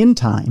times in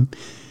time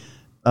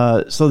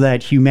so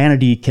that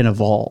humanity can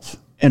evolve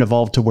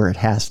to where it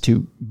has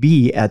to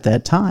be at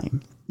that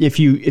time. If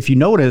you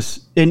notice,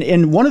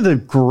 and one of the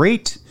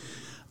great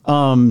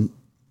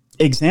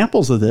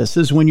examples of this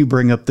is when you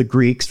bring up the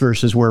Greeks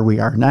versus where we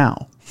are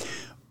now.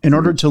 In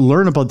order to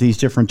learn about these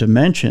different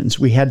dimensions,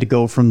 we had to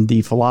go from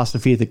the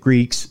philosophy of the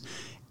Greeks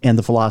and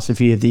the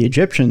philosophy of the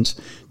Egyptians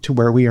to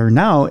where we are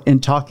now in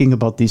talking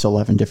about these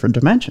 11 different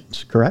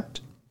dimensions,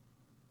 correct?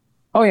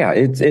 Oh, yeah.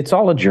 It's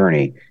all a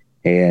journey.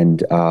 And,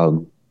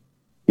 the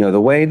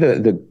way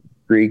the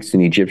Greeks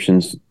and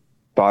Egyptians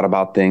thought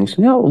about things,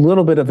 a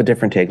little bit of a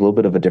different take, a little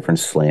bit of a different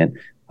slant.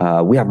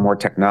 We have more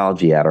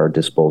technology at our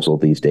disposal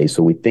these days,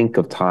 so we think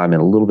of time in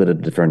a little bit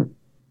of different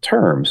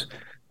terms,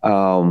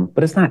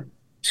 but it's not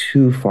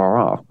too far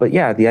off. But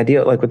yeah, the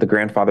idea, like with the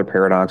grandfather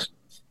paradox,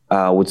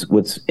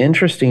 what's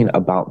interesting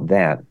about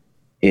that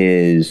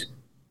is,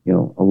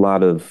 a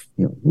lot of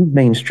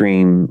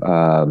mainstream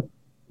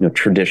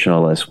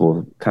traditionalists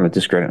will kind of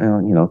discredit,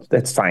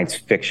 that's science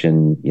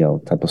fiction,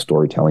 type of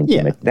storytelling,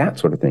 gimmick, that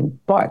sort of thing.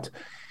 But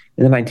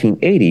in the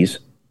 1980s,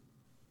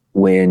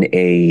 when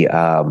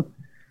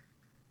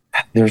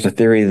there's a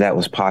theory that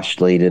was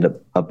postulated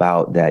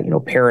about that,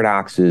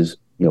 paradoxes,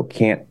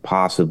 can't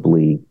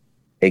possibly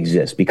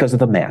exist because of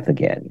the math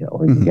again.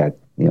 You got,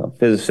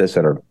 physicists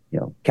that are,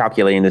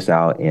 calculating this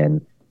out,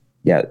 and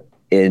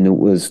and it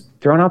was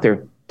thrown out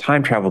there,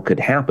 time travel could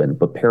happen,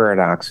 but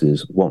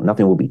paradoxes won't,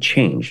 nothing will be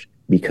changed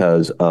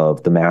because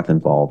of the math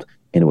involved,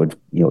 and it would,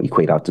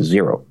 equate out to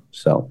zero.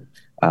 So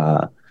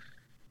Joe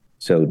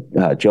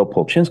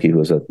Polchinski, who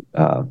was a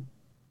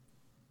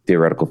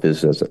theoretical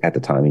physicist at the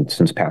time, he's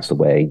since passed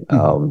away,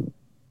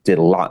 did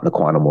a lot in the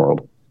quantum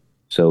world.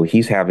 So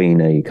he's having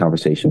a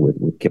conversation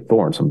with Kip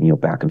Thorne, some,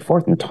 back and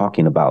forth, and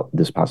talking about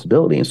this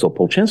possibility. And so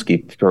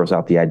Polchinski throws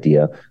out the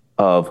idea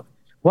of,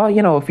 well,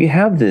 if you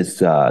have this,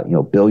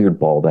 billiard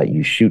ball that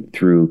you shoot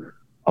through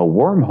a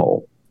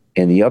wormhole,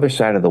 and the other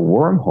side of the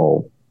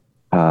wormhole,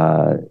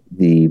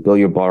 the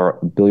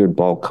billiard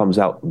ball comes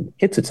out and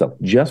hits itself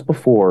just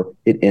before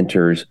it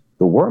enters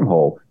the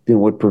wormhole, then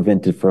would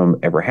prevent it from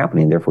ever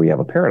happening. Therefore, you have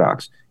a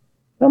paradox.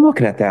 And I'm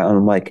looking at that and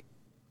I'm like,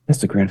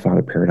 that's the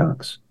grandfather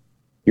paradox.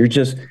 You're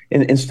just,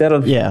 instead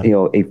of,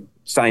 a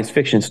science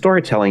fiction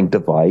storytelling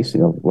device,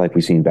 like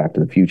we've seen Back to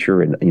the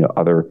Future and,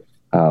 other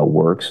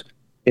works,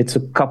 it's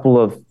a couple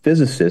of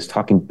physicists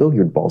talking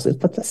billiard balls. It's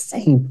the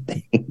same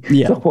thing.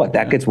 Yeah. So what,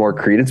 that gets more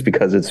credence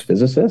because it's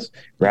physicists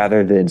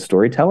rather than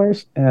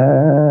storytellers?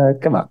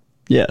 Come on.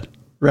 Yeah.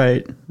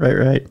 Right.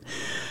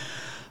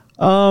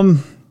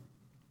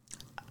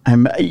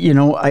 I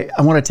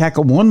want to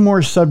tackle one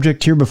more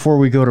subject here before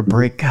we go to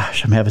break.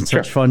 Gosh, I'm having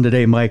such fun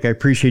today, Mike. I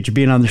appreciate you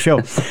being on the show.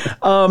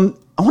 I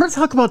want to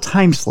talk about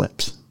time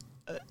slips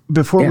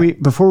before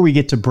we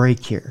get to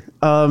break here.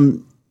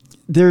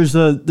 There's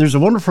a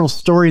wonderful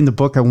story in the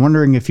book. I'm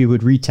wondering if you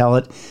would retell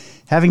it,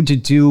 having to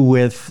do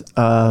with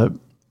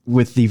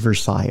the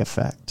Versailles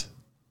effect.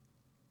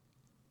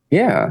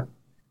 Yeah.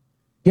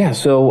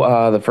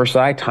 So the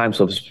Versailles time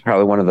slip is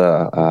probably one of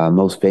the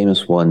most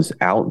famous ones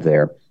out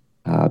there.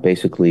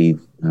 Basically,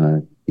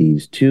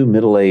 these two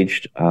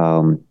middle-aged,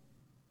 call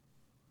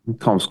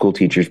them school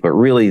teachers, but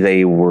really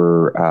they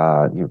were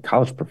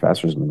college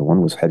professors. I mean, the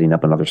one was heading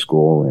up another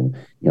school, and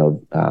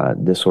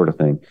this sort of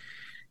thing.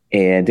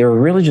 And they were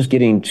really just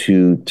getting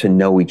to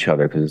know each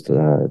other because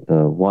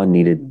the one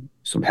needed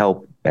some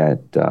help at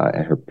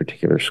her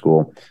particular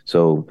school.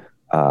 So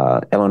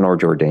Eleanor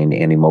Jourdain,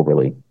 Annie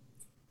Moberly,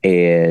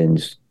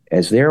 and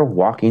as they're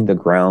walking the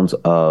grounds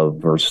of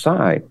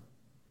Versailles,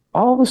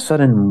 all of a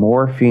sudden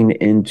morphing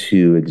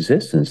into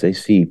existence, they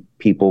see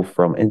people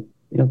from, and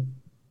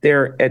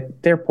they're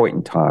at their point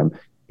in time,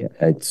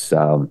 it's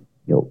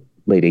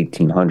late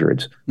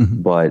 1800s,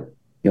 but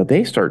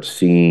they start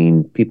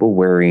seeing people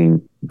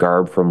wearing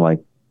garb from like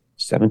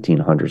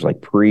 1700s,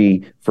 like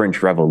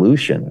pre-French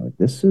Revolution. Like,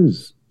 this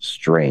is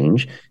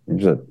strange.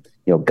 There's a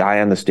guy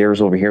on the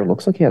stairs over here,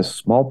 looks like he has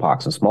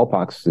smallpox, and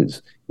smallpox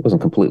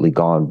wasn't completely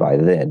gone by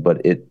then,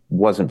 but it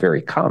wasn't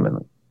very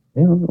common.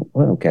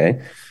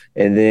 Okay.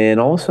 And then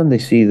all of a sudden they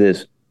see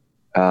this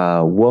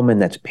woman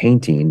that's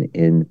painting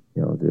in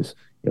this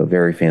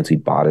very fancy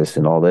bodice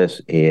and all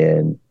this,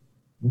 and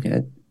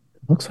it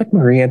looks like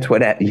Marie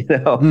Antoinette.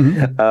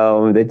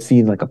 They'd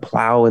seen like a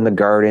plow in the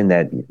garden,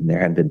 that there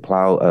hadn't been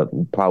plow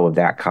of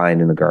that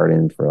kind in the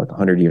garden for like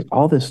 100 years.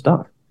 All this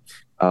stuff,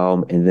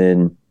 and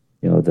then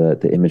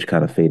the image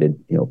kind of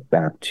faded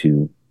back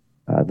to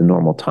the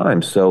normal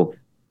time. So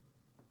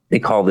they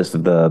call this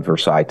the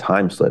Versailles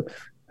time slip.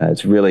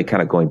 It's really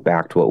kind of going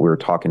back to what we were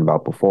talking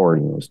about before.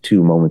 It was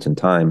two moments in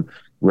time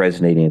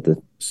resonating at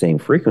the same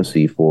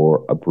frequency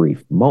for a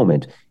brief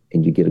moment,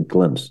 and you get a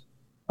glimpse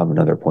of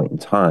another point in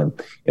time.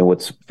 And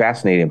what's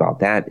fascinating about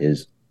that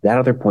is that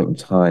other point in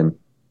time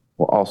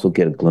will also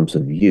get a glimpse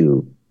of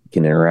you,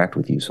 can interact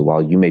with you. So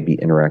while you may be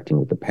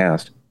interacting with the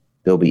past,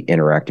 they'll be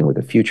interacting with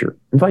the future,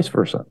 and vice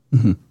versa.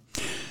 Mm-hmm.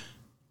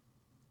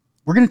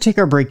 We're going to take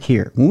our break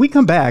here. When we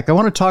come back, I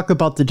want to talk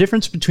about the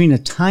difference between a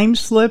time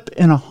slip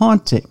and a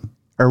haunting.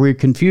 Are we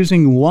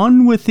confusing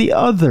one with the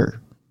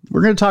other?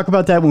 We're going to talk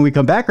about that when we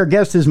come back. Our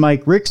guest is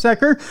Mike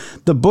Ricksecker.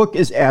 The book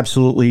is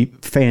absolutely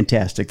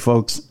fantastic,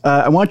 folks.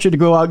 I want you to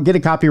go out and get a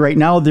copy right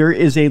now. There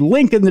is a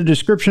link in the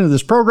description of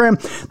this program.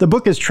 The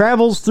book is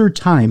Travels Through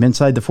Time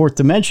Inside the Fourth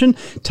Dimension,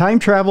 Time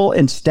Travel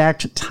and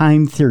Stacked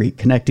Time Theory,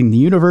 Connecting the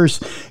Universe.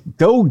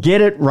 Go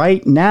get it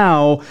right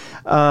now.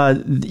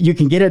 You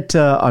can get it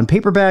on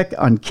paperback,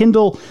 on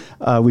Kindle.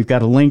 We've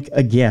got a link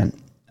again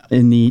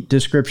in the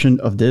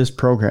description of this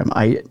program.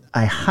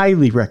 I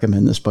highly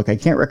recommend this book. I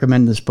can't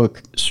recommend this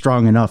book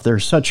strong enough. There are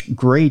such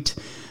great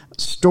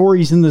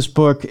stories in this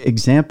book,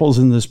 examples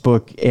in this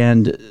book,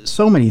 and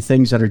so many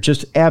things that are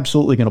just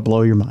absolutely going to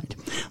blow your mind.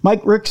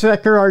 Mike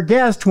Ricksecker, our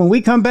guest. When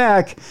we come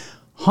back,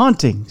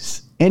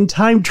 hauntings and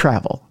time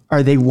travel,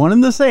 are they one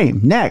and the same?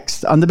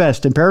 Next on the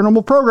best in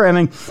paranormal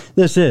programming,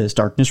 this is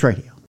Darkness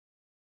Radio.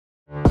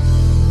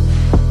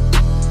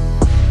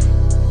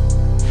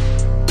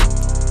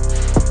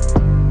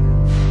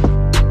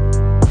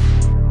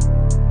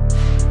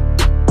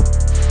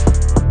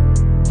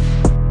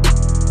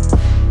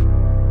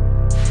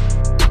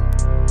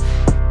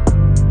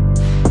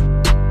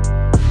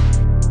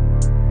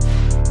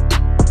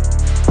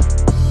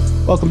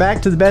 Welcome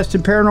back to the best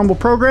in paranormal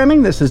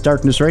programming. This is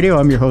Darkness Radio.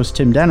 I'm your host,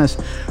 Tim Dennis.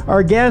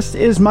 Our guest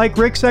is Mike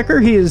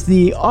Ricksecker. He is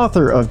the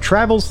author of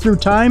Travels Through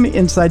Time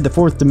Inside the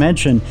Fourth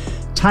Dimension,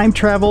 Time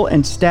Travel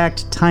and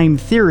Stacked Time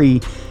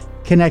Theory,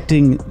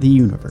 Connecting the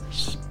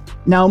Universe.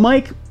 Now,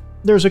 Mike,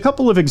 there's a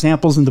couple of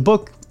examples in the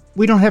book.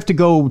 We don't have to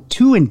go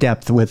too in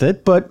depth with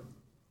it, but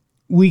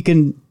we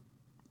can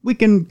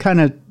kind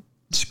of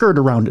skirt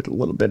around it a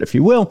little bit, if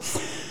you will.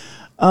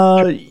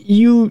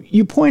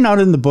 You point out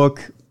in the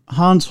book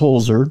Hans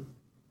Holzer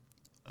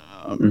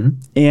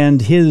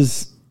and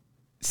his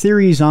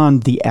theories on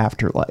the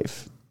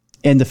afterlife,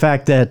 and the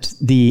fact that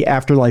the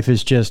afterlife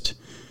is just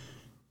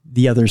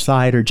the other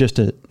side, or just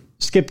a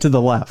skip to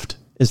the left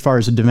as far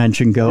as a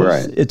dimension goes.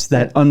 Right. It's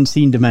that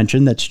unseen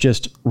dimension that's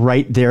just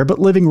right there, but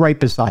living right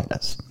beside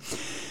us.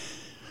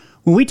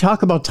 When we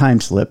talk about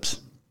time slips,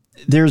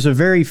 there's a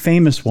very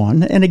famous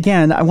one. And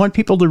again, I want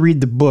people to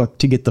read the book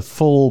to get the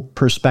full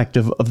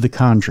perspective of the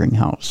Conjuring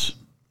House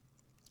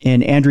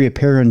and Andrea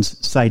Perron's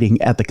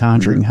sighting at the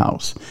Conjuring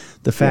House.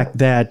 The fact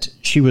that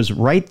she was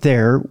right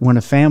there when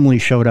a family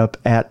showed up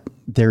at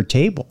their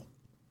table,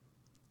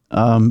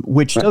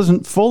 which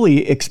doesn't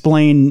fully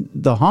explain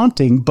the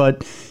haunting,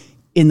 but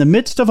in the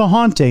midst of a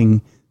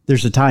haunting,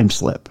 there's a time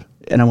slip.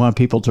 And I want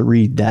people to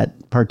read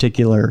that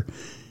particular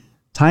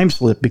time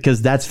slip,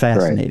 because that's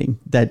fascinating,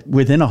 that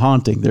within a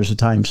haunting, there's a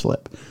time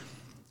slip.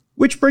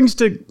 Which brings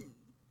to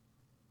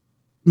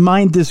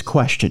mind this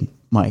question,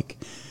 Mike.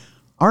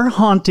 Are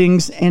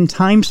hauntings and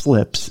time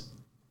slips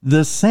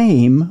the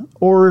same,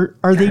 or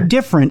are they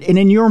different? And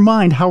in your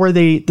mind, how are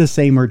they the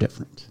same or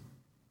different?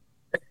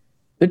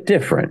 They're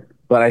different,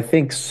 but I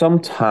think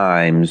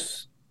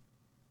sometimes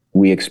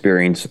we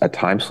experience a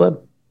time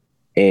slip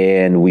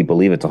and we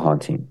believe it's a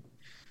haunting.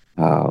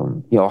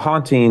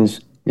 Hauntings,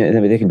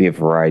 they can be a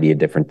variety of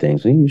different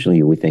things.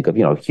 Usually we think of,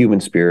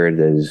 human spirit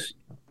as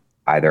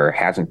either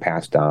hasn't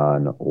passed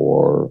on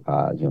or,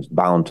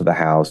 bound to the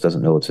house,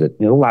 doesn't know it's a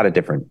lot of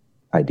different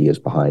ideas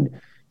behind,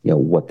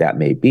 what that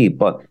may be.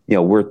 But,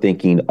 we're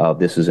thinking of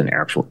this as an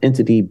actual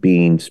entity,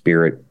 being,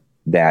 spirit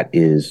that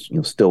is,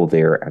 still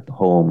there at the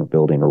home or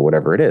building or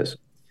whatever it is.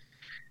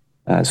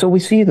 So we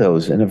see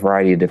those in a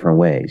variety of different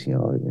ways.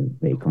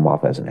 It may come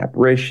off as an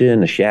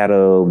apparition, a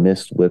shadow,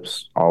 mist,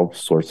 whips, all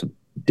sorts of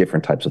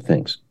different types of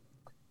things.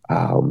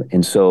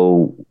 And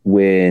so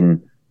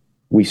when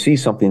we see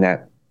something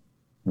that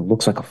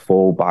looks like a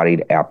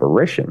full-bodied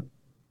apparition,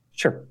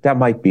 sure, that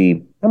might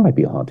be a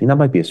haunting, that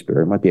might be a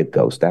spirit, it might be a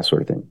ghost, that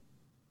sort of thing.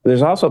 But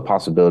there's also a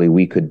possibility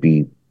we could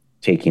be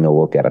taking a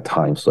look at a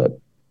time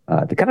slip,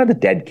 the kind of the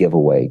dead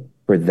giveaway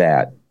for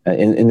that.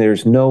 And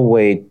there's no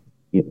way,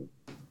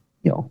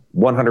 100%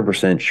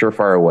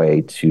 surefire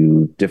way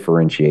to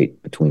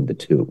differentiate between the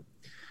two.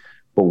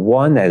 But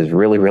one that is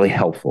really, really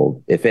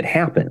helpful, if it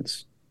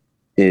happens,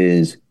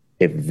 is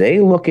if they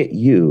look at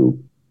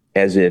you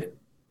as if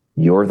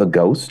you're the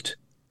ghost,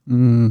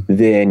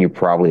 then you're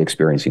probably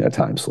experiencing a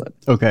time slip.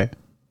 Okay.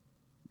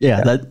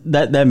 Yeah.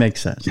 That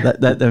makes sense.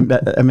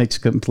 That makes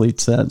complete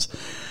sense.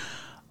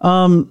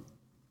 I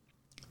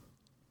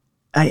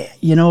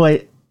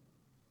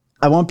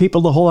want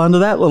people to hold on to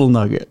that little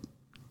nugget,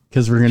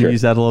 because we're going to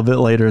use that a little bit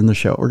later in the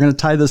show. We're going to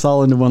tie this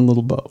all into one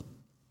little bow.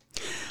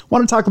 I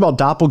want to talk about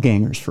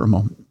doppelgangers for a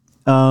moment.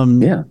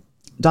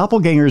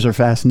 Doppelgangers are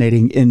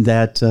fascinating in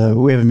that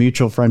we have a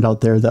mutual friend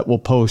out there that will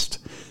post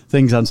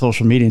things on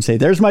social media and say,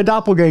 there's my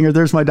doppelganger,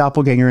 there's my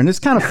doppelganger. And it's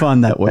kind of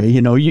fun that way.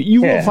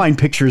 You will find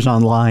pictures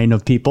online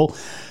of people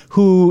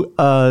who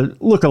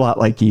look a lot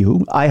like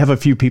you. I have a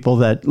few people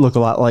that look a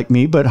lot like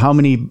me, but how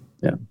many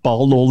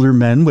bald older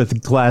men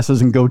with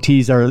glasses and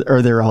goatees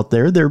are there out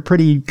there? They're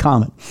pretty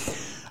common.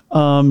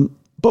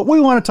 But we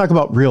want to talk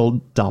about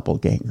real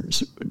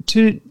doppelgangers.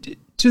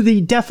 To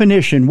the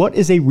definition, what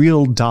is a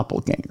real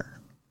doppelganger?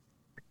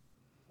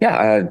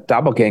 Yeah,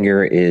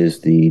 doppelganger is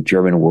the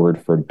German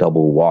word for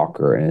double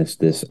walker, and it's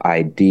this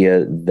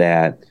idea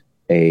that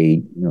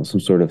some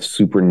sort of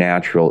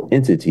supernatural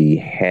entity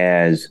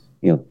has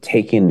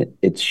taken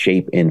its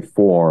shape and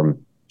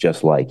form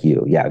just like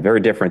you. Yeah, very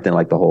different than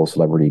like the whole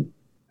celebrity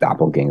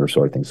doppelganger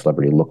sort of thing,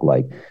 celebrity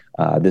look-alike.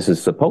 This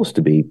is supposed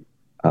to be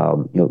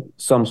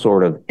some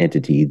sort of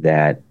entity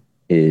that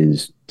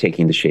is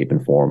taking the shape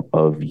and form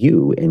of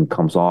you and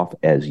comes off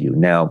as you.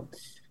 Now,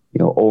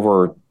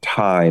 over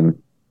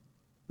time,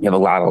 you have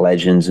a lot of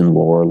legends and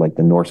lore, like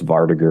the Norse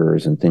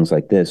Vartigers and things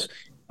like this,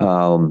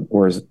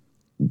 whereas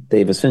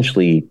they've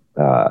essentially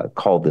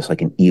called this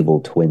like an evil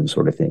twin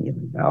sort of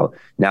thing.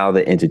 Now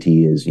the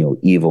entity is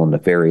evil and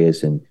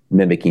nefarious and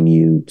mimicking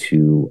you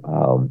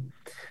to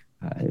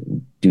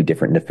do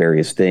different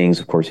nefarious things.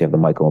 Of course, you have the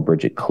Michael and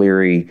Bridget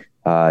Cleary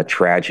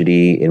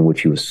tragedy, in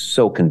which he was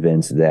so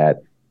convinced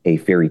that a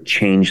fairy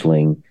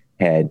changeling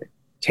had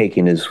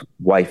taken his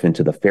wife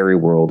into the fairy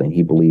world, and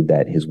he believed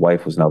that his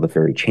wife was now the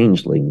fairy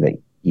changeling, that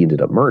he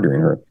ended up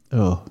murdering her.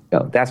 Oh,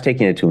 that's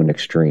taking it to an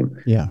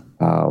extreme. Yeah.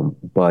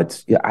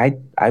 But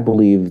I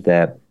believe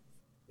that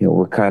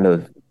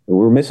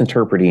we're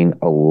misinterpreting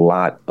a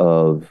lot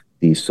of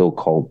these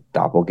so-called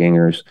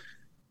doppelgangers,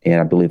 and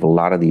I believe a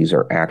lot of these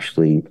are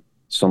actually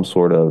some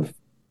sort of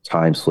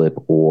time slip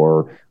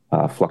or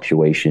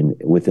fluctuation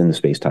within the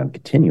space-time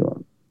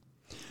continuum.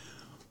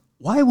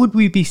 Why would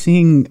we be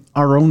seeing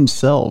our own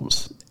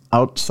selves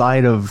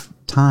outside of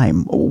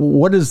time?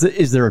 What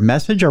is there a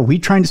message? Are we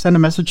trying to send a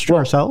message to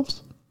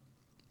ourselves?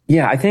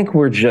 Yeah, I think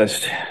we're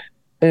just,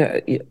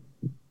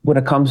 when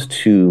it comes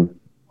to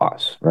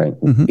us, right?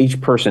 Mm-hmm.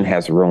 Each person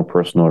has their own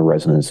personal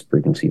resonance,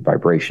 frequency,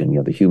 vibration.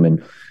 The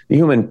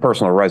human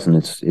personal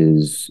resonance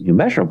is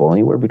measurable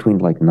anywhere between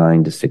like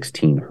 9 to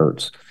 16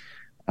 hertz.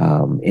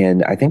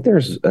 And I think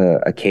there's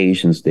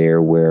occasions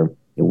there where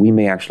we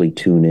may actually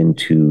tune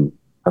into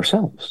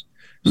ourselves.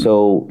 Mm-hmm.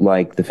 So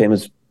like the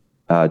famous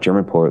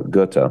German poet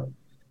Goethe,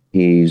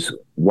 he's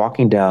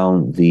walking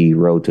down the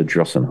road to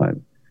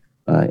Dressenheim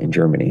in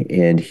Germany,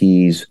 and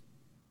he's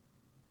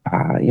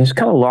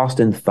kind of lost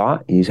in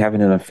thought. He's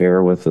having an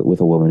affair with a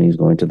woman. He's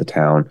going to the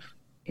town,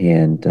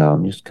 and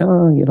just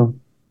kind of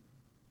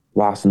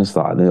lost in his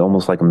thought,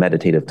 almost like a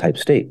meditative type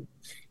state.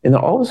 And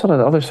then all of a sudden, on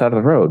the other side of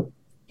the road,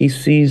 he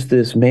sees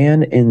this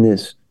man in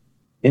this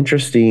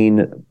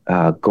interesting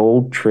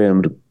gold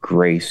trimmed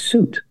gray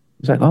suit.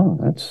 He's like, "Oh,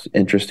 that's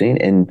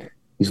interesting." And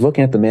he's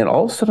looking at the man.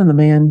 All of a sudden, the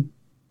man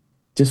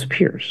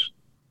disappears.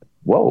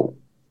 Whoa,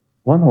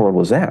 what in the world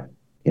was that?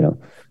 He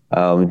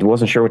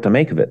wasn't sure what to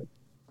make of it.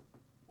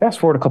 Fast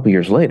forward a couple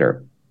years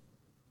later,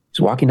 he's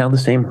walking down the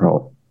same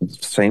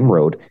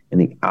road in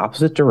the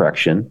opposite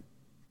direction,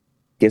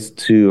 gets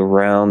to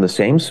around the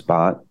same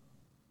spot,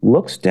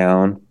 looks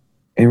down,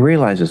 and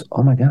realizes,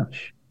 oh my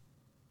gosh,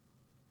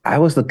 I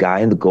was the guy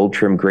in the gold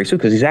trimmed gray suit,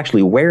 because he's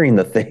actually wearing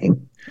the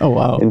thing. Oh,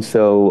 wow. And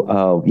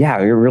so,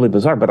 really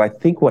bizarre. But I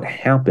think what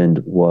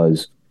happened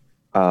was,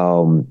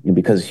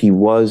 because he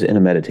was in a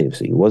meditative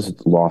state, he was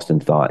lost in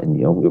thought. And,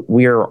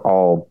 we are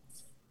all,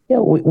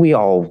 we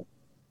all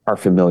are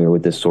familiar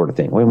with this sort of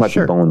thing. We might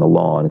be mowing the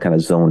lawn and kind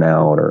of zone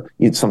out, or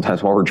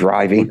sometimes while we're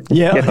driving, we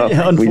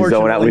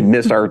zone out, we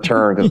miss our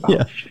turn.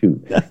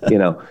 Shoot,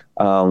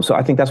 so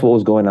I think that's what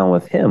was going on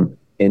with him.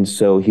 And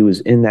so he was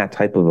in that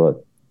type of a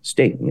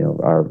state.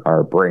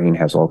 Our brain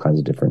has all kinds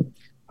of different,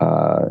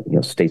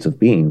 states of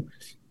being.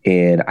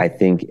 And I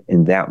think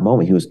in that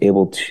moment, he was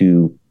able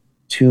to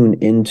tune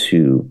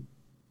into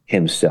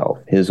himself,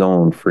 his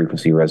own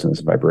frequency, resonance,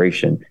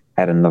 vibration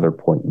at another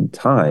point in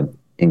time,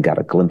 and got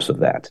a glimpse of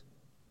that.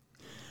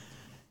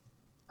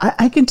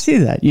 I can see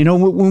that.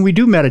 When we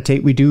do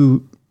meditate, we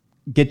do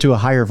get to a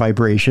higher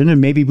vibration,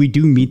 and maybe we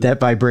do meet that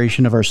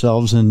vibration of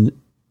ourselves in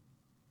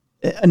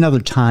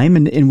another time,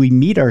 and we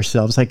meet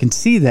ourselves. I can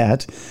see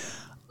that.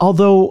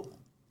 Although,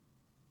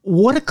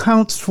 what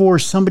accounts for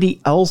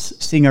somebody else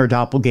seeing our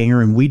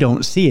doppelganger and we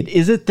don't see it?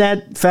 Is it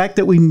that fact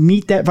that we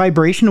meet that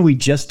vibration and we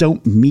just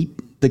don't meet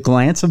the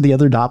glance of the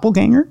other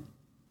doppelganger?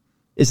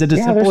 Is it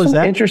as simple as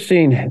that?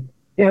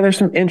 There's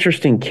some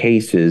interesting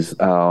cases.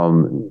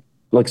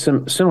 Like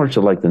similar to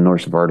like the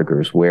Norse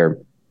Vartigers, where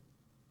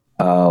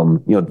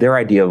their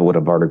idea of what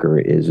a Vartiger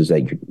is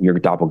that your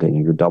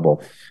doppelganger, your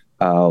double,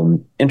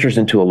 enters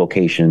into a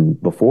location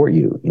before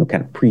you,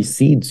 kind of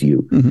precedes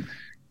you, mm-hmm.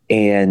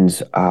 And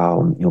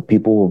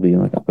people will be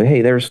like, oh,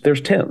 hey, there's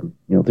Tim,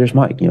 there's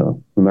Mike,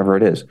 whomever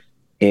it is,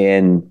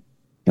 and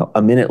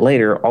a minute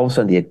later, all of a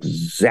sudden, the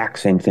exact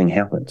same thing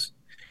happens,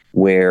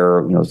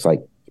 where it's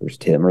like there's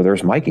Tim or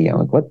there's Mike again,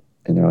 like what,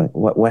 and they're like,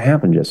 what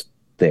happened just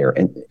there?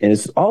 And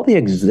it's all the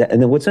exact,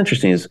 and then what's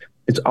interesting is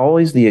it's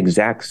always the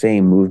exact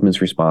same movements,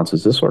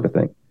 responses, this sort of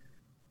thing.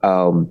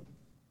 And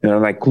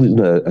I include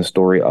a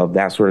story of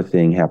that sort of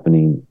thing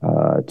happening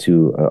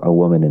to a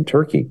woman in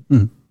Turkey.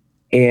 Mm.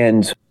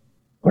 And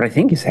what I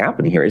think is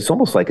happening here, it's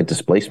almost like a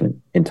displacement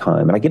in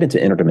time. And I get into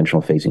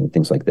interdimensional phasing and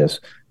things like this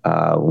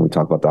when we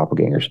talk about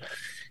doppelgangers.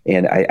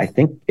 And I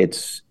think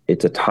it's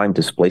a time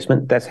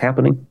displacement that's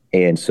happening.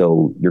 And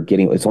so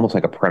it's almost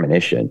like a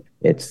premonition.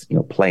 It's,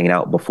 playing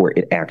out before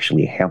it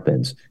actually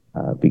happens,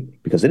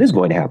 because it is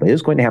going to happen. It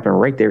is going to happen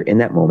right there in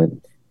that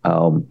moment.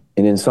 And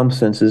in some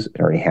senses, it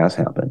already has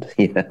happened.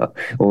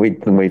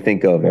 When we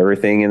think of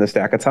everything in the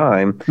stack of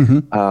time,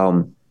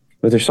 mm-hmm.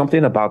 But there's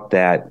something about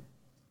that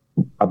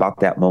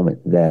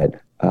moment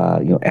that,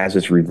 as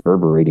it's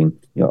reverberating,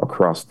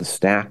 across the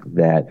stack,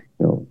 that,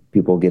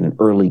 people get an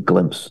early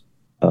glimpse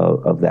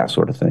of that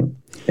sort of thing.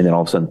 And then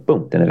all of a sudden,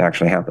 boom, then it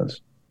actually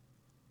happens.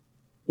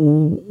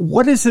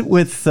 What is it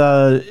with,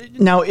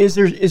 now, is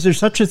there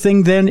such a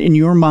thing then in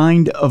your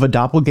mind of a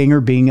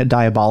doppelganger being a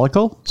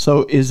diabolical?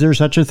 So is there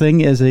such a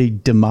thing as a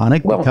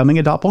demonic becoming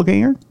a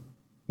doppelganger?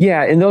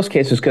 Yeah, in those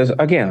cases, because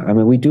again,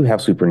 we do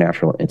have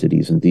supernatural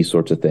entities and these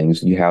sorts of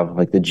things. You have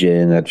like the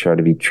jinn that try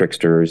to be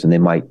tricksters, and they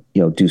might,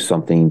 do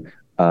something,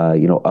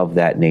 of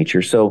that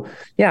nature. So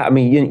yeah,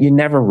 you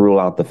never rule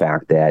out the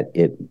fact that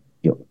it,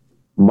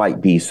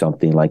 might be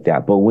something like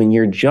that. But when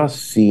you're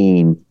just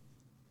seeing,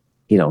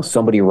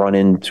 somebody run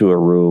into a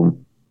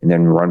room and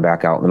then run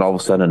back out, and then all of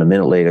a sudden, a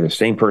minute later, the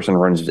same person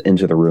runs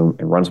into the room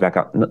and runs back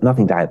out,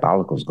 nothing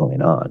diabolical is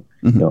going on.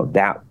 Mm-hmm.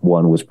 That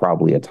one was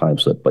probably a time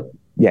slip. But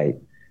yeah,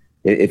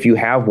 if you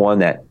have one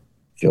that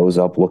shows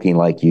up looking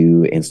like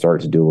you and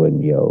starts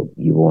doing,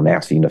 evil,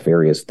 nasty,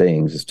 nefarious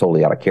things, it's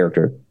totally out of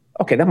character.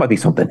 Okay, that might be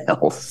something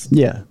else.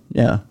 Yeah,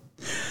 yeah.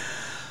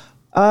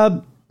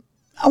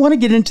 I want to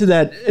get into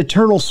that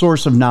eternal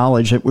source of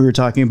knowledge that we were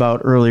talking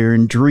about earlier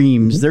in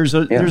dreams. There's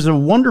a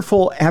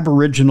wonderful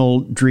Aboriginal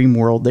dream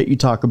world that you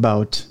talk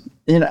about.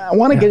 And I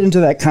want to get into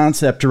that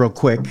concept real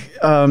quick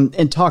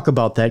and talk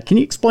about that. Can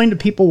you explain to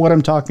people what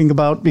I'm talking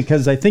about?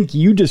 Because I think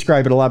you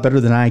describe it a lot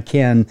better than I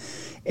can.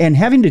 And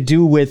having to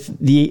do with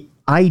the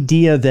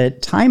idea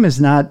that time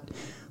is not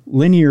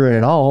linear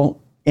at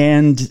all.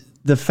 And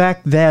the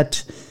fact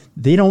that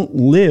they don't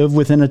live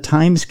within a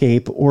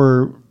timescape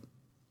or...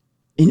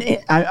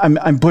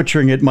 I'm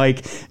butchering it,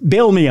 Mike.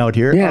 Bail me out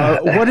here.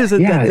 What is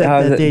it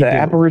that they do? The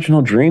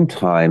Aboriginal dream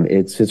time,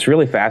 it's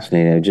really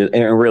fascinating. And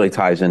it really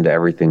ties into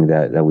everything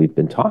that we've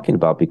been talking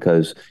about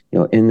because,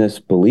 in this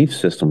belief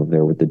system of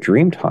there with the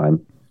dream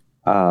time,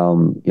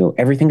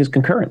 everything is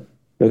concurrent.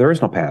 There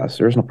is no past,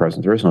 there is no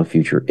present, there is no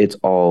future. It's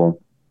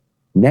all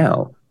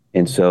now.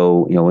 And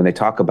so, when they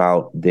talk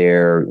about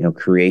their,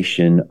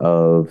 creation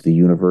of the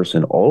universe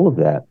and all of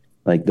that,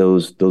 like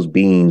those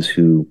beings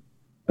who,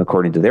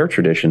 according to their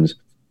traditions,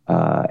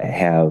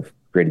 have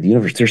created the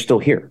universe, they're still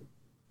here.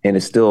 And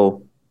it's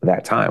still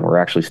that time. We're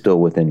actually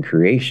still within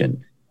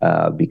creation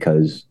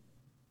because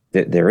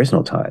there is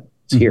no time.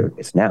 It's here.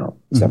 It's now.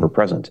 It's ever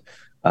present.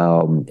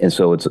 And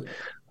so it's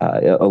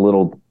a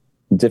little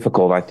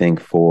difficult, I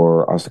think,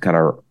 for us to kind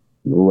of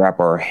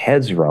wrap our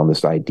heads around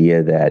this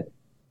idea that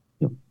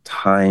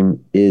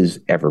time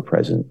is ever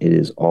present. It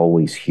is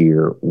always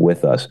here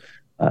with us.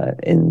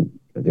 And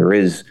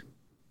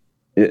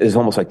it's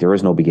almost like there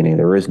is no beginning,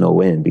 there is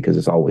no end because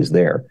it's always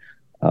there.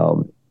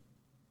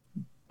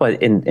 But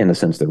in a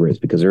sense there is,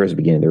 because there is a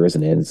beginning, there is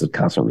an end. It's a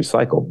constant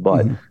recycle.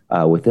 But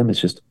with them,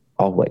 it's just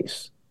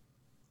always.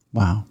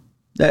 Wow.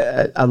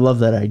 I love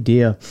that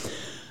idea.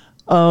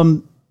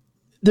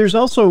 There's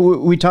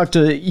also,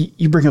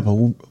 you bring up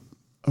a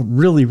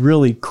really,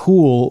 really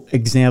cool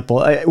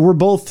example. We're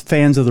both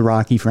fans of the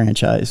Rocky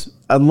franchise.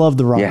 I love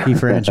the Rocky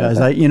franchise.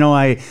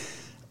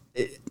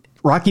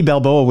 Rocky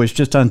Balboa was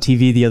just on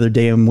TV the other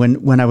day, and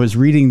when I was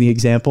reading the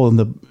example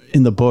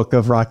in the book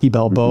of Rocky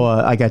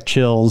Balboa, I got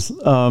chills.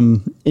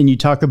 And you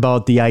talk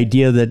about the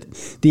ideas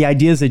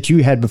that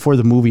you had before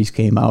the movies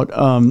came out,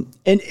 and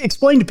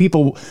explain to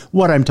people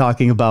what I'm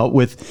talking about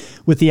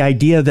with the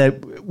idea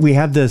that we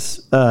have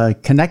this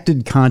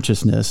connected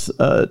consciousness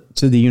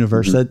to the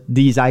universe. That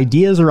these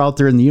ideas are out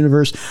there in the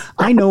universe.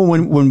 I know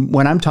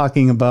when I'm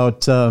talking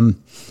about.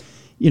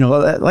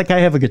 Like I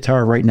have a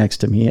guitar right next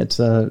to me. It's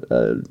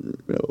a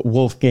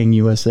Wolfgang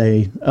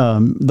USA,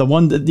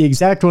 the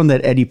exact one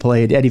that Eddie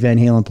Van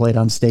Halen played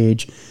on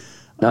stage.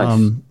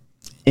 Nice.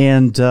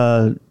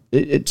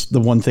 It's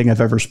the one thing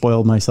I've ever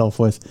spoiled myself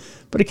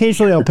with. But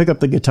occasionally I'll pick up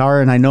the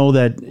guitar, and I know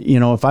that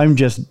if I'm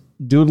just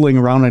doodling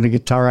around on a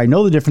guitar, I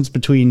know the difference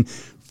between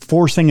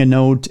forcing a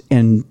note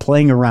and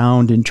playing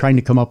around and trying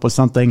to come up with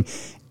something,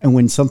 and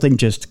when something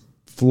just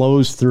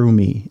flows through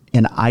me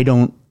and I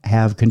don't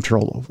have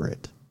control over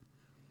it.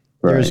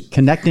 Right. There's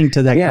connecting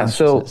to that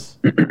consciousness.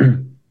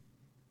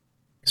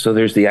 So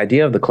there's the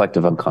idea of the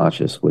collective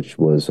unconscious, which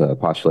was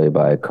postulated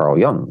by Carl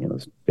Jung,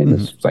 this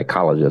famous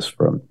psychologist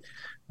from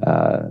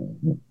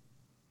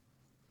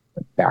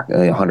back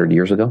 100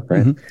 years ago,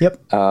 right?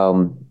 Yep.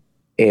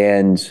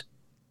 And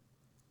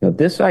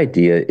this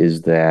idea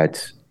is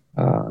that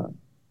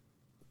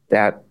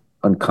that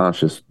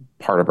unconscious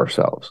part of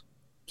ourselves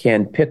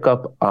can pick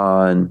up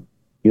on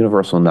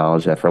universal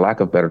knowledge that, for lack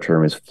of a better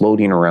term, is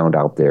floating around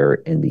out there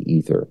in the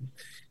ether.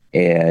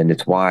 And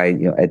it's why,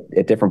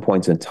 at different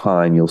points in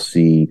time, you'll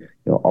see,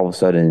 all of a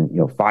sudden,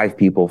 5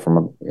 people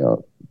from,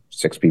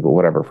 6 people,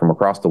 whatever, from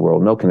across the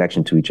world, no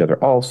connection to each other,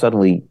 all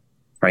suddenly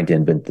trying to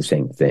invent the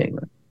same thing,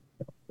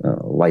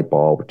 light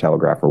bulb or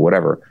telegraph or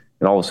whatever.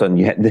 And all of a sudden,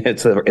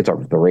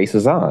 the race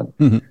is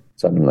on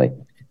suddenly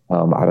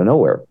out of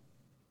nowhere.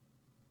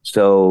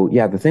 So,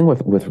 the thing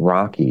with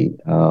Rocky,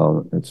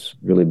 it's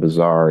really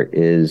bizarre,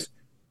 is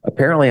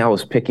apparently I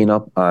was picking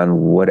up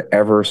on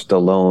whatever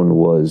Stallone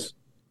was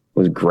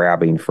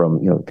grabbing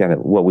from, kind of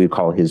what we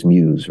call his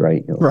muse,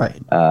 right? Right.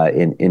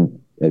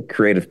 In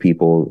creative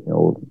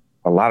people,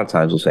 a lot of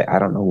times will say, I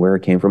don't know where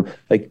it came from.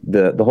 Like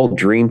the whole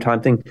dream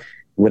time thing,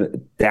 with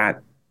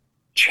that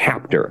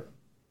chapter,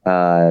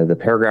 the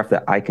paragraph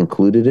that I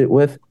concluded it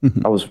with,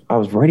 I was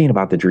writing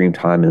about the dream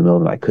time in the middle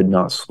of the night. I could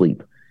not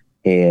sleep.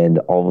 And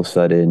all of a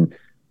sudden,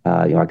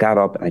 I got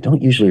up, and I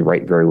don't usually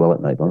write very well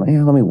at night, but I'm like,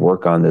 let me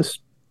work on this,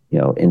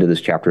 into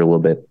this chapter a little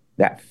bit.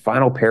 That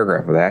final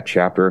paragraph of that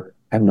chapter,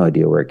 I have no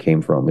idea where it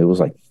came from. It was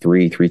like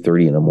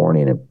 3:30 in the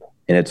morning. And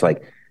it's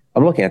like,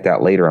 I'm looking at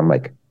that later. I'm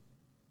like,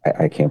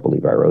 I can't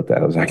believe I wrote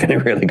that. It was actually a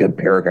really good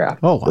paragraph.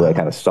 Oh, wow. That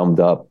kind of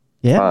summed up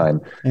time.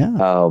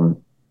 Yeah.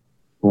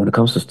 When it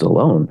comes to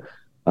Stallone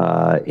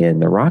in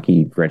the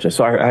Rocky franchise,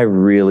 so I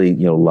really,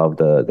 loved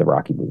the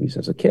Rocky movies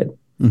as a kid.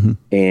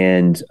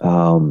 And,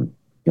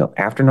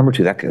 after number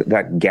 2,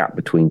 that gap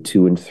between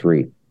 2 and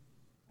 3,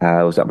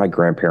 I was at my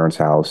grandparents'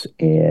 house,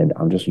 and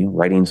I'm just,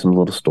 writing some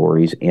little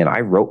stories, and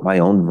I wrote my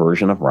own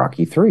version of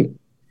Rocky 3,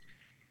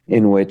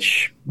 in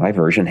which my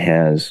version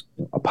has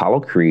Apollo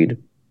Creed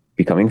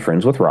becoming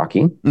friends with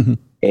Rocky,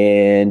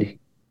 and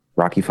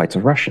Rocky fights a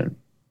Russian.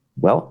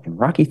 Well, in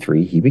Rocky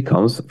 3, he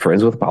becomes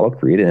friends with Apollo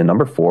Creed, and in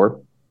number 4,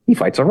 he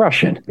fights a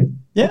Russian.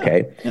 Yeah.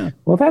 Okay. Yeah.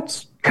 Well,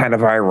 that's kind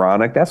of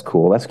ironic. That's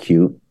cool. That's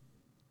cute.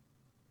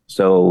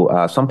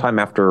 So sometime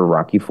after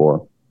Rocky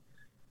 4,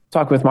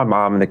 talking with my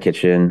mom in the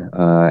kitchen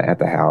at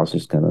the house,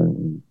 just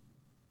kind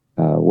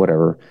of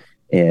whatever.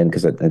 And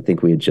because I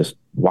think we had just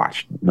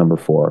watched number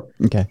 4.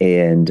 Okay.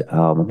 And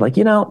I'm like,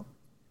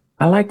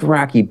 I liked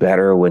Rocky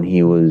better when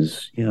he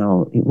was,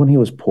 when he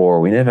was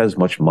poor. We didn't have as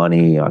much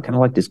money. I kind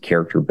of liked his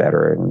character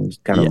better, and he was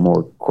kind of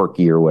more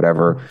quirky or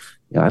whatever.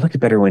 I liked it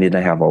better when he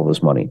didn't have all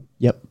this money.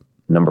 Yep.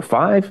 Number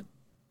 5,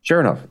 sure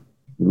enough,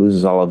 he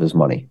loses all of his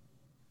money.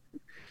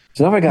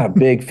 So now I got a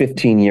big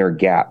 15-year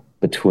gap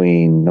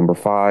between number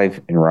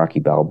 5 and Rocky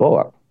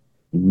Balboa.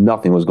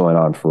 Nothing was going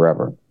on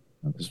forever.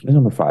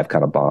 Number 5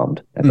 kind of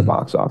bombed at the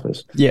box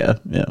office. Yeah.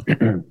 Yeah.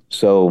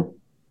 So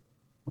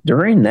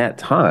during that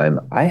time,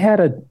 I had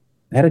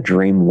a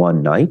dream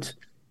one night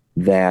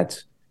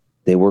that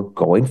they were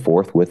going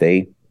forth with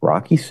a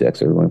Rocky 6.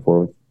 They were going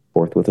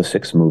forth with a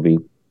 6th movie.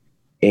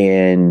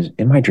 And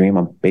in my dream,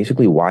 I'm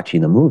basically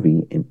watching the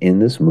movie. And in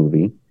this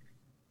movie,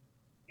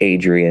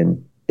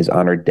 Adrian is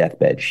on her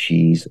deathbed.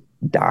 She's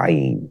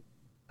dying.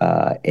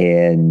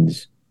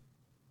 And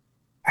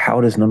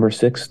how does number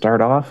 6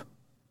 start off?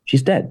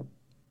 She's dead.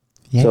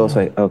 Yeah. So it's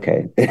like,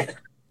 okay,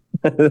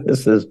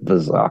 this is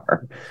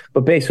bizarre.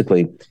 But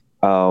basically,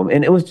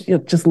 and it was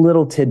just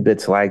little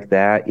tidbits like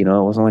that. It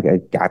wasn't like I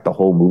got the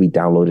whole movie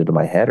downloaded to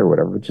my head or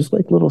whatever, just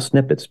like little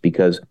snippets,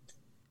 because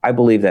I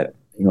believe that,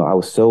 I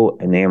was so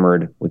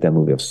enamored with that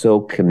movie. I was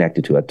so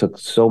connected to it. I took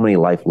so many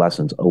life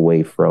lessons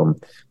away from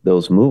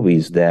those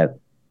movies that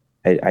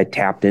I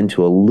tapped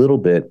into a little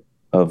bit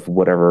of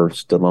whatever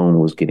Stallone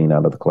was getting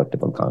out of the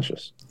collective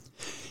unconscious.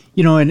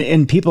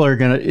 And people are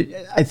going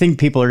to, I think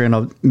people are going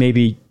to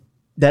maybe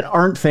that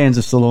aren't fans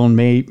of Stallone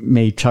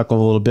may chuckle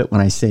a little bit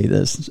when I say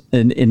this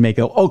and may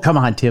go, oh, come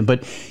on, Tim.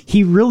 But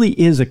he really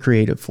is a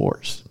creative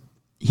force.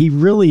 He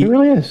really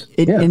is.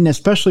 And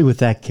especially with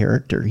that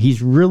character,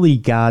 he's really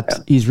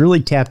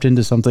tapped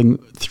into something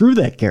through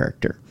that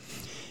character.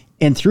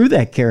 And through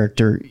that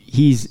character,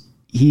 he's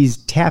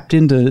tapped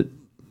into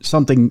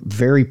something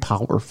very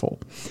powerful.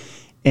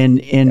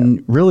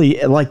 And really,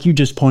 like you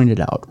just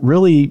pointed out,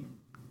 really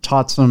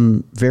taught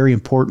some very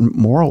important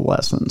moral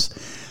lessons.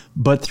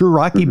 But through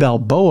Rocky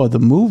Balboa, the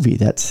movie,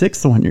 that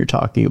 6th one you're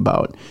talking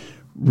about,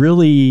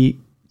 really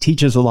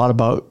teaches a lot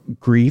about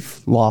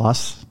grief,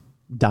 loss,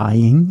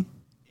 dying,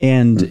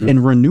 and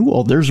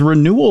renewal. There's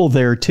renewal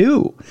there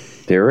too.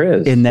 There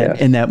is in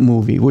that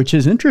movie, which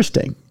is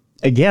interesting.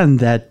 Again,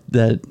 that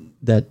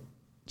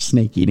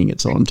snake eating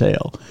its own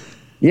tail.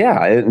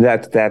 Yeah,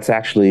 that's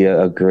actually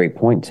a great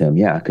point, Tim.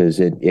 Yeah, because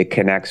it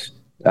connects,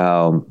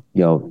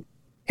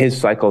 his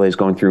cycle that he's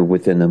going through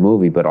within the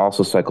movie, but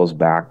also cycles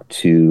back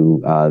to,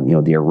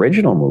 the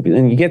original movie.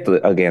 And you get,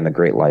 the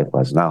great life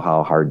lesson. Now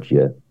how hard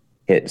you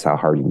hit is how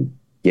hard you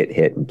get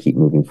hit and keep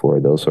moving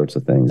forward, those sorts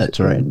of things. That's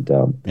right. And,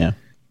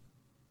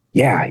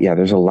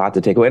 there's a lot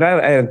to take away. And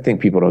I think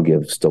people don't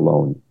give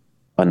Stallone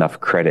enough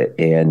credit.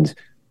 And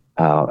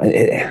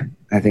I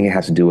think it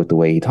has to do with the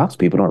way he talks.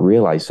 People don't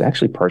realize he's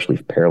actually partially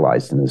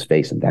paralyzed in his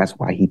face, and that's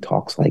why he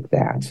talks like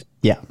that.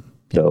 Yeah.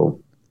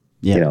 So,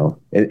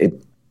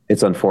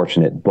 it's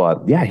unfortunate,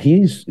 but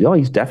he's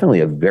definitely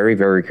a very,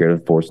 very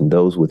creative force, and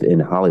those within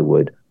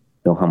Hollywood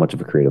know how much of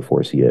a creative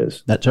force he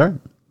is. That's right.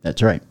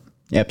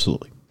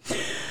 Absolutely.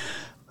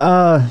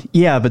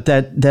 But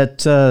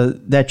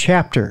that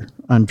chapter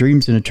on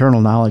dreams and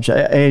eternal knowledge,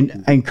 I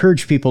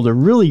encourage people to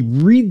really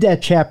read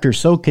that chapter,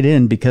 soak it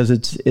in, because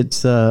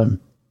it's mind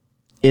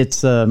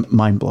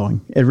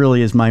blowing. It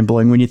really is mind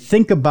blowing when you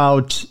think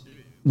about.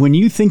 When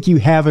you think you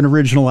have an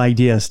original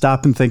idea,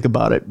 stop and think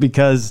about it,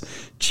 because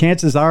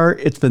chances are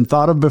it's been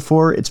thought of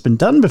before, it's been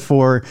done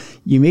before.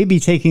 You may be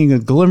taking a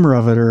glimmer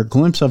of it or a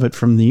glimpse of it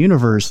from the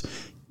universe.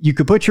 You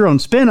could put your own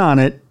spin on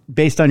it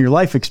based on your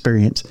life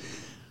experience,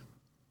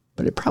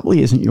 but it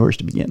probably isn't yours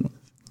to begin with.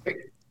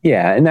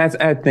 Yeah, and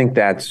I think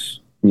that's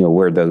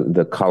where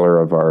the color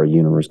of our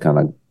universe kind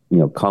of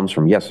comes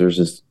from. Yes, there's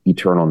this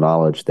eternal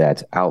knowledge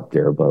that's out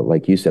there, but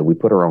like you said, we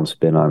put our own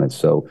spin on it.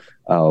 So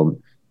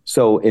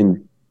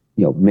in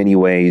many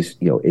ways,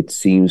 it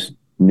seems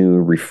new,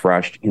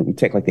 refreshed. You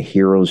take like the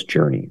hero's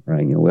journey,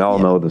 right? We all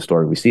know the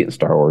story. We see it in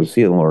Star Wars, we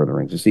see it in Lord of the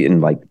Rings, we see it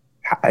in like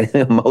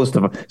most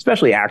of them,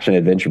 especially action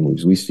adventure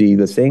movies. We see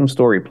the same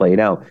story played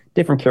out,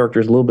 different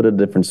characters, a little bit of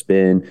different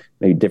spin,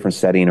 maybe different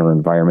setting or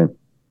environment.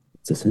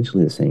 It's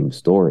essentially the same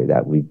story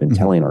that we've been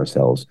telling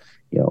ourselves,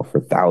 for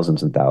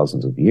thousands and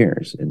thousands of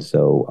years. And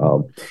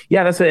so,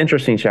 that's an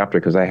interesting chapter,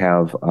 because I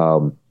have,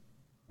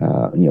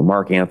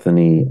 Mark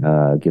Anthony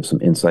gives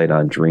some insight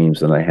on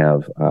dreams, and I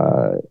have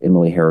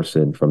Emily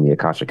Harrison from the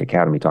Akashic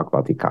Academy talk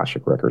about the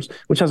Akashic Records,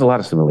 which has a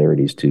lot of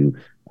similarities to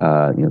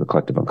the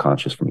collective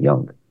unconscious from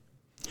Jung.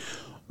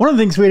 One of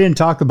the things we didn't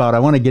talk about, I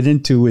want to get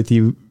into with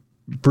you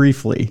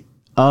briefly.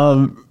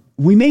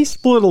 We may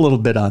split a little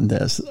bit on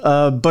this,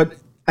 but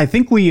I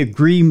think we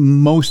agree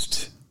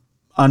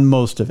on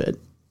most of it.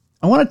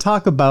 I want to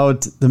talk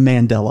about the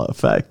Mandela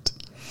effect.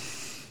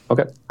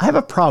 Okay. I have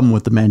a problem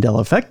with the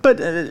Mandela effect, but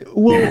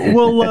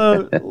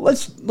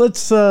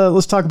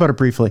let's talk about it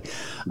briefly.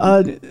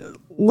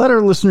 Let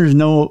our listeners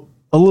know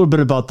a little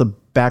bit about the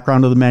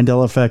background of the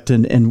Mandela effect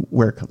and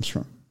where it comes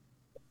from.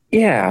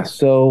 Yeah.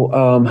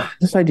 So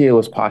this idea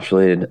was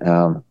postulated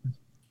right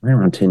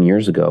around 10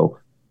 years ago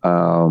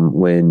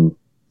when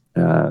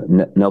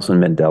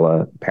Nelson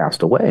Mandela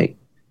passed away.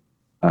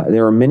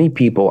 There were many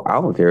people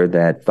out there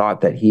that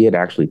thought that he had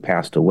actually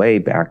passed away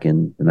back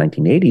in the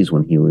 1980s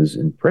when he was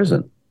in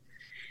prison.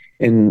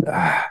 And,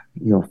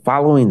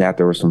 following that,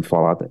 there was some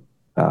fallout that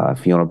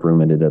Fiona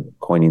Broome ended up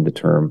coining the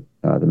term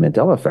the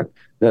Mandela effect.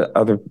 That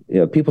other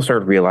people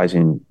started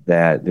realizing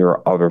that there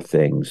are other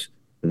things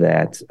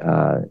that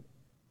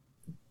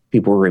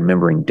people were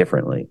remembering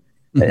differently.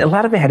 Mm-hmm. A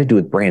lot of it had to do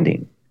with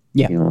branding.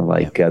 Yeah.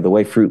 The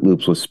way Fruit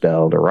Loops was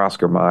spelled, or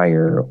Oscar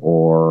Mayer,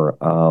 or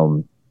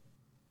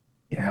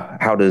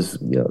how does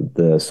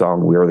the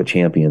song "We Are the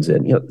Champions"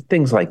 and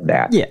things like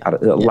that. Yeah.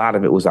 A lot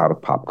of it was out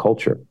of pop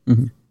culture,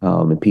 mm-hmm.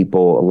 And a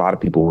lot of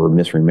people were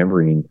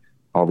misremembering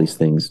all these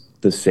things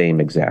the same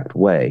exact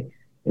way.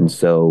 And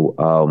so,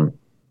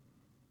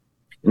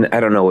 and I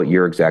don't know what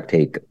your exact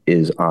take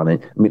is on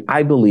it. I mean,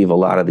 I believe a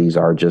lot of these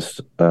are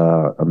just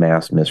a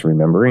mass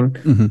misremembering,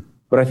 mm-hmm.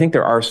 but I think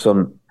there are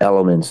some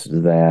elements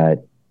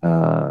that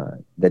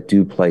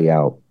do play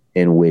out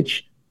in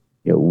which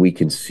we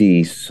can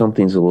see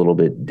something's a little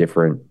bit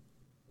different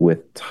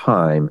with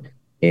time.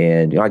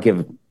 And I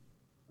don't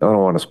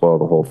want to spoil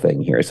the whole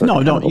thing here. It's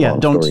don't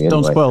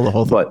spoil the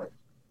whole thing.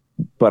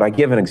 But I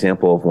give an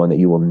example of one that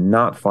you will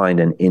not find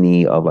in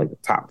any of the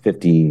top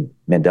 50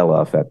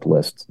 Mandela effect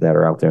lists that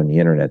are out there on the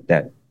internet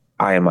that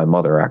I and my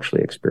mother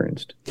actually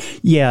experienced.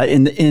 Yeah,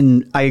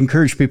 and I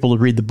encourage people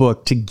to read the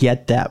book to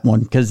get that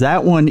one, because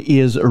that one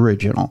is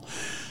original.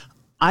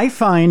 I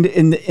find,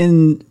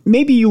 and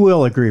maybe you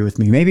will agree with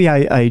me, maybe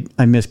I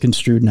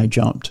misconstrued and I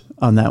jumped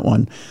on that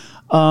one.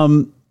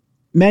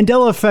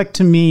 Mandela effect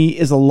to me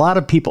is a lot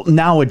of people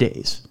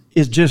nowadays,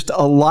 is just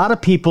a lot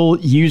of people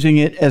using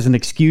it as an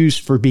excuse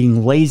for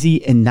being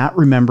lazy and not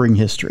remembering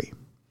history.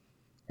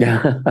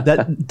 Yeah.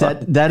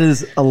 that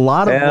is a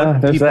lot of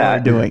what people are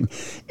doing.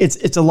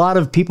 It's a lot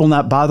of people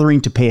not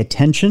bothering to pay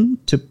attention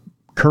to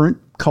current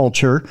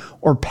culture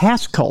or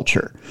past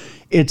culture.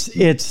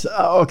 It's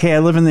okay, I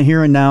live in the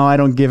here and now. I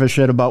don't give a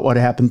shit about what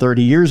happened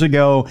 30 years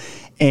ago.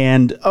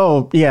 And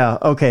or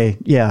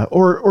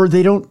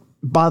they don't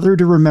bother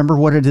to remember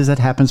what it is that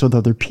happens with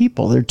other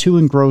people. They're too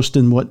engrossed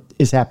in what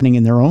is happening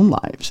in their own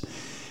lives.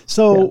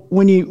 So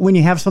when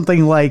you have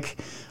something like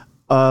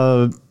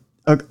a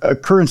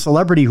current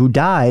celebrity who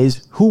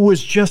dies, who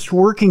was just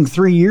working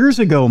 3 years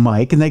ago,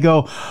 Mike, and they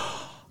go,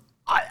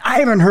 I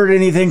haven't heard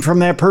anything from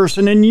that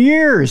person in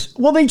years.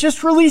 Well, they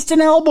just released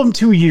an album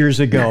 2 years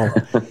ago.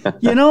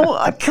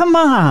 Come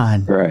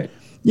on. Right.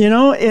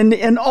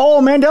 And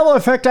Mandela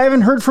effect, I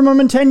haven't heard from him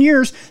in 10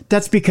 years.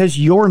 That's because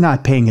you're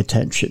not paying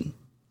attention.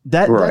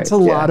 That's a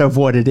lot of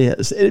what it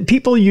is.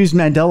 People use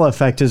Mandela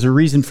effect as a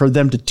reason for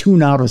them to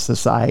tune out of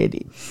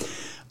society.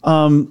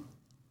 Last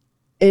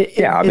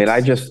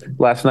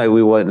night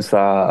we went and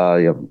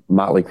saw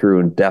Motley Crue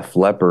and Def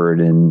Leppard,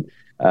 and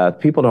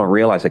people don't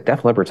realize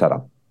Def Leppard's had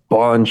a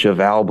bunch of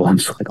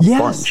albums,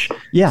 bunch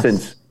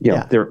since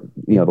they're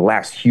the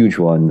last huge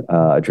one,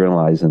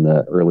 Adrenalize, in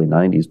the early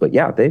 90s. But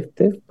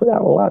they've put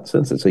out a lot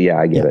since it. So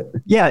I get it.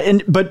 Yeah,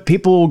 but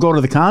people will go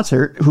to the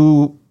concert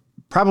who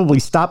probably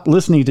stopped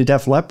listening to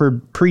Def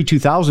Leppard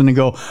pre-2000 and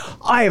go,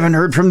 I haven't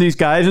heard from these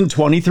guys in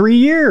 23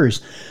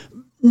 years.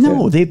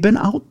 No, they've been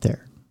out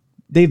there.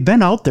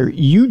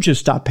 You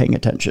just stopped paying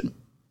attention.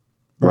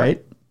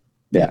 Right?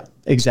 Yeah,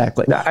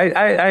 exactly. No, I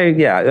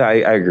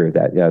agree with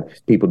that. Yeah,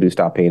 people do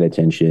stop paying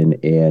attention,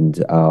 and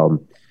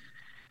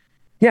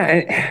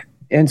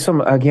and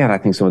some, again, I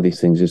think some of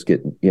these things just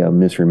get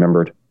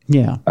misremembered.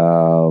 Yeah.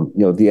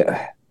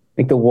 I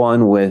think the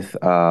one with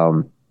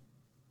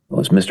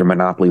was Mr.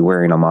 Monopoly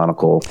wearing a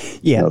monocle,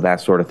 that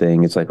sort of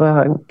thing. It's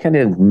I'm kind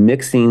of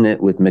mixing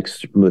it with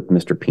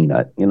Mr.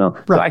 Peanut,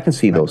 Right. So I can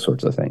see those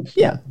sorts of things.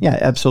 Yeah,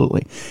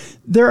 absolutely.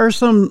 There are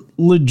some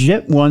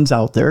legit ones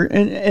out there,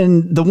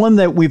 and the one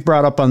that we've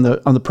brought up on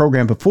the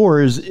program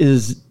before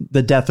is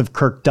the death of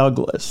Kirk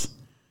Douglas.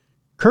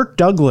 Kirk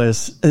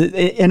Douglas,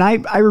 and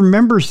I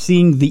remember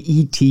seeing the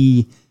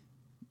E.T.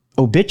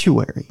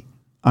 obituary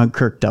on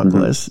Kirk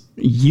Douglas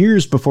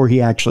years before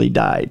he actually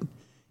died.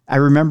 I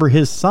remember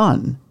his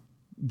son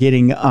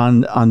getting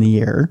on the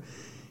air,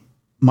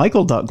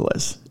 Michael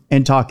Douglas,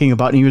 and talking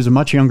about, and he was a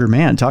much younger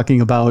man, talking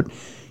about,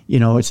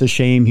 it's a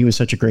shame he was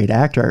such a great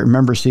actor. I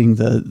remember seeing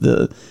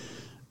the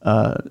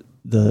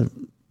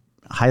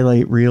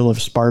highlight reel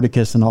of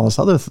Spartacus and all this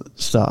other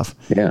stuff.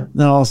 Yeah.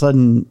 Then all of a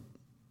sudden,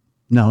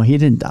 no, he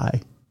didn't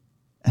die.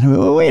 And I went,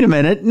 well, wait a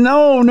minute.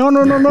 No.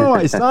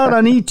 I saw it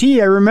on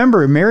E.T. I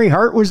remember Mary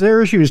Hart was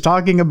there. She was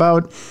talking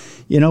about,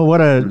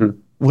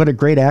 what a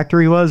great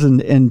actor he was.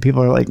 And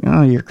people are like,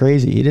 oh, you're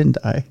crazy. He didn't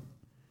die.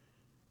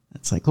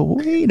 It's like, well,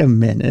 wait a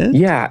minute.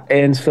 Yeah.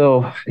 And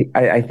so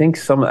I think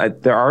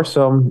there are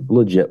some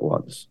legit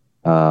ones.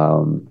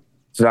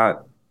 It's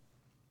not,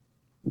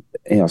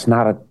 it's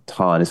not a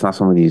ton. It's not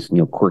some of these,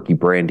 quirky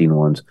branding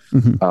ones.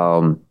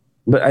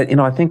 But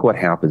I think what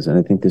happens, and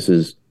I think this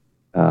is,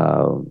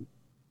 the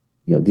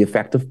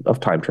effect of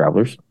time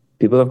travelers,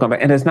 people have gone back,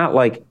 and it's not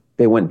like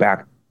they went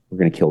back, we're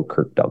going to kill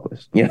Kirk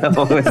Douglas. That's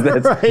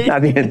right.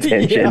 not the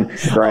intention,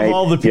 right? Of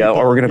all the people.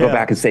 Or we're going to go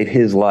back and save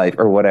his life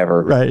or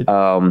whatever. Right.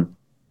 And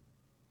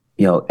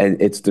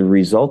it's the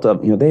result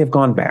of, they have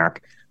gone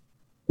back.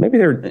 Maybe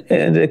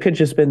it could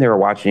just been they were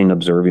watching,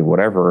 observing,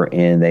 whatever,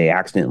 and they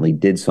accidentally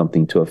did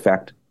something to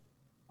affect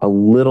a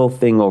little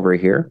thing over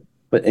here.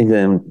 And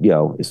then,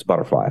 it's the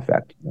butterfly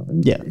effect.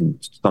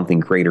 And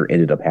something greater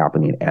ended up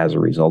happening as a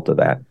result of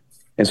that.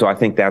 And so I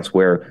think that's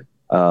where,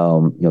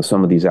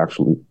 some of these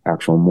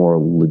actual more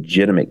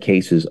legitimate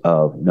cases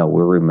of, no,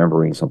 we're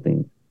remembering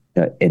something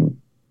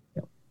in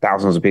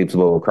thousands of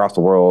people across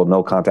the world,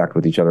 no contact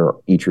with each other,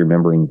 each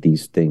remembering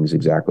these things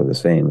exactly the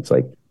same. It's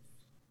like,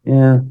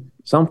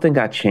 something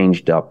got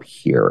changed up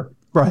here.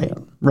 Right,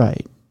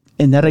 right.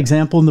 And that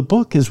example in the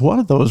book is one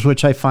of those,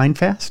 which I find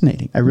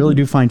fascinating. I really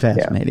do find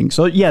fascinating.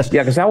 So, yes.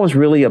 Yeah, because that was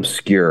really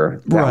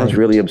obscure. That was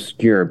really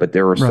obscure. But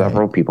there were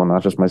several people,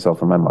 not just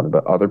myself and my mother,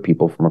 but other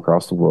people from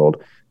across the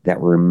world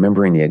that were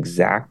remembering the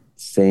exact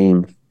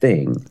same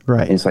thing.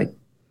 Right. And it's like,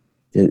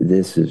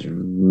 this is,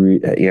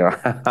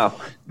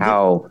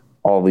 how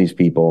all these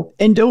people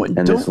and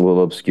this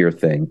little obscure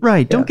thing.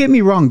 Right. Don't get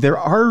me wrong. There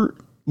are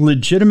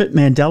legitimate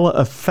Mandela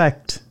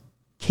effect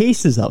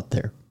cases out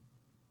there.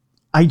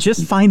 I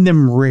just find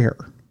them rare.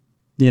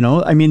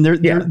 I mean, they're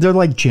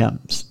like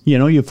gems.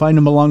 You find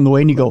them along the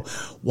way and you go,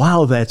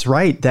 wow, that's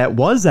right. That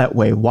was that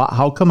way.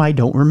 How come I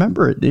don't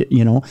remember it?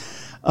 You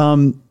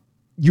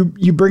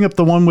bring up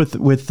the one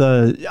with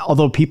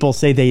although people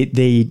say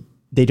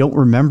they don't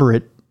remember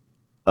it,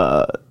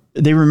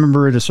 they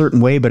remember it a certain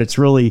way, but it's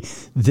really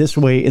this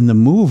way in the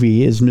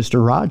movie is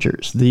Mr.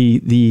 Rogers,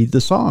 the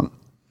song.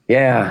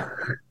 Yeah.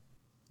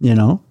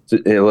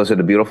 Was it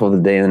a beautiful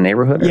day in the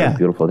neighborhood? Or a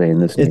beautiful day in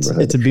this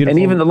neighborhood? It's a beautiful. And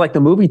even the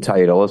movie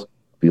title is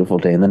 "Beautiful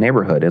Day in the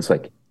Neighborhood." It's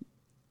like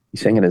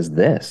he's saying it as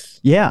this.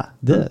 Yeah,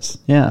 this.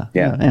 Yeah.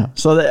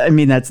 So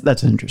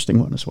that's an interesting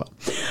one as well.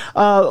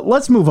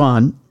 Let's move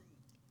on.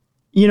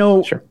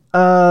 Sure.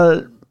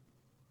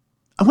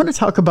 I want to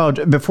talk about,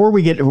 we're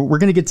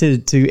going to get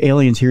to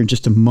aliens here in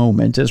just a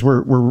moment, as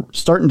we're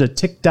starting to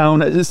tick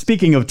down.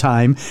 Speaking of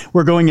time,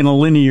 we're going in a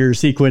linear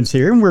sequence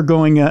here, and we're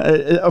going,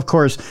 of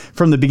course,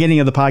 from the beginning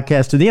of the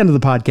podcast to the end of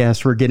the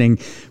podcast. We're getting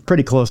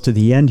pretty close to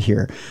the end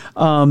here.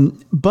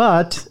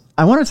 But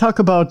I want to talk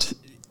about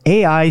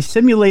AI,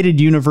 simulated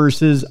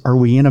universes. Are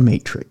we in a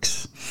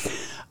matrix?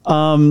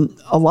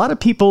 A lot of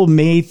people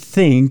may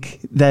think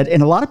that,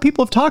 and a lot of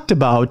people have talked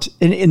about,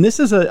 and this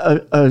is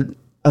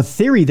a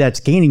theory that's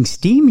gaining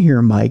steam here,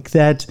 Mike,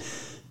 that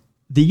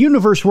the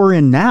universe we're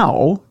in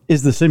now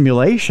is the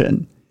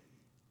simulation,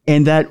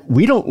 and that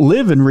we don't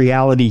live in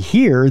reality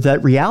here,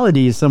 that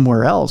reality is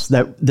somewhere else,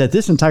 that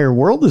this entire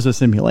world is a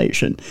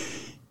simulation.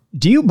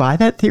 Do you buy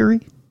that theory?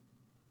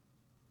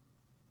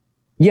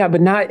 Yeah,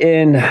 but not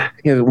in,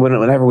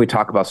 whenever we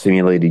talk about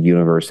simulated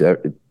universe,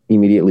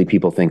 immediately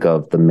people think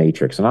of the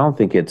Matrix. And I don't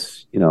think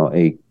it's,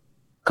 a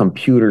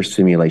computer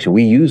simulation.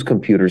 We use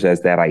computers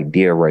as that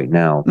idea right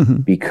now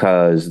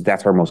because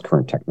that's our most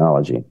current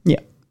technology.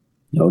 Yeah.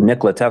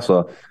 Nikola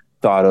Tesla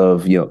thought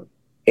of,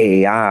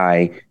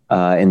 AI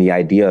and the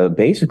idea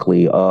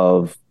basically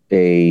of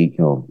a,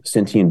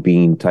 sentient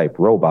being type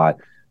robot,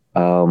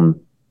 over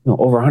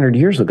 100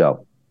 years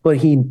ago. But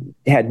he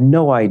had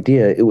no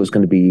idea it was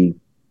going to be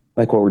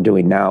like what we're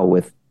doing now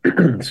with,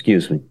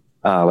 excuse me,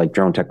 like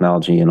drone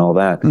technology and all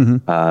that,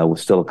 with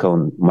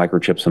silicone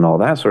microchips and all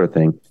that sort of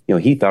thing.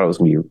 He thought it was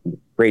going to be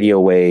radio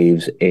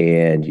waves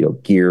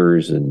and,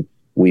 gears and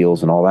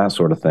wheels and all that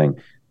sort of thing.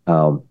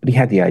 But he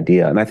had the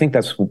idea. And I think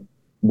that's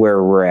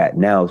where we're at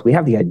now, is we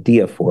have the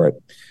idea for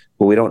it,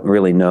 but we don't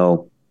really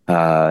know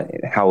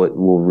how it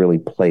will really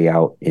play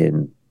out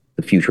in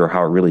the future, or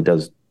how it really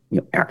does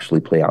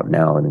actually play out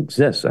now and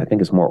exists. I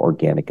think it's more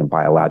organic and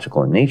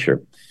biological in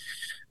nature.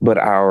 But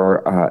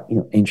our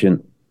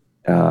ancient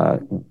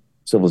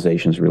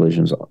civilizations,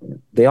 religions,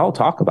 they all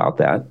talk about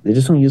that. They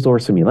just don't use the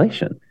word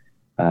simulation.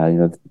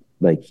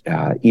 Like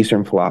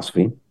Eastern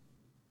philosophy,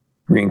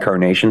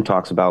 reincarnation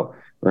talks about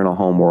we're in a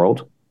home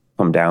world,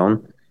 come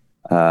down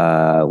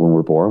when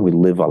we're born, we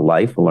live a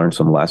life, we learn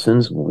some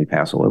lessons. When we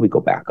pass away, we go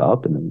back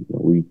up, and then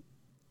we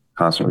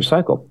constantly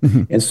recycle.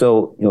 And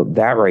so,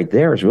 that right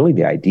there is really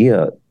the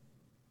idea.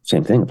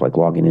 Same thing, of like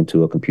logging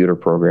into a computer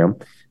program,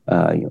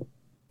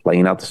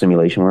 playing out the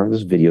simulation, where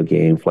there's video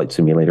game, flight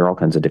simulator, all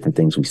kinds of different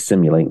things we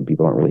simulate, and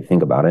people don't really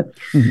think about it.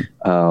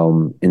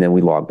 And then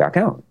we log back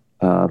out.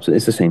 So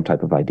it's the same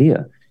type of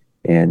idea,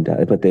 and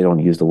but they don't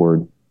use the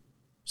word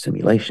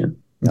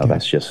simulation. No,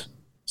 that's just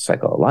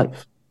cycle of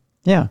life.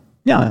 Yeah.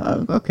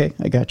 Okay,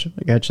 I got you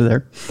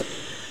there.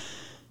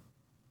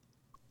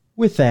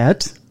 With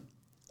that,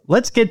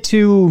 let's get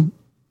to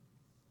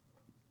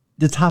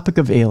the topic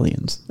of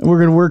aliens. We're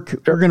going to work. Sure.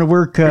 We're going to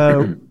work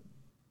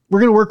we're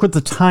going to work with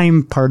the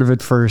time part of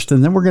it first,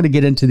 and then we're going to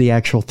get into the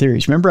actual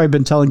theories. Remember, I've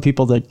been telling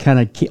people that kind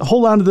of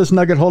hold on to this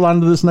nugget, hold on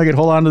to this nugget,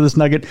 hold on to this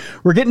nugget.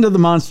 We're getting to the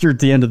monster at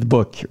the end of the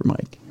book here,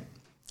 Mike,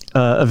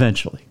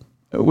 eventually,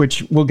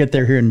 which we'll get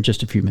there here in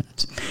just a few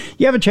minutes.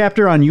 You have a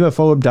chapter on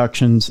UFO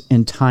abductions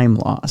and time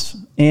loss.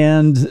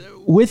 And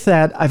with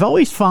that, I've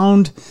always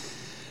found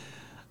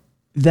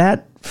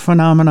that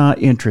phenomena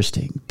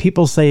interesting.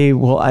 People say,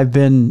 well, I've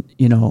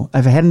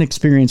had an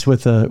experience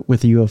with a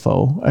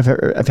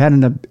UFO. I've had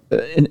an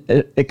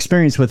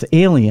experience with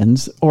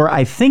aliens, or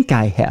I think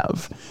I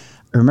have.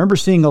 I remember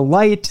seeing a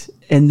light,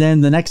 and then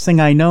the next thing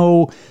I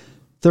know,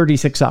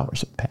 36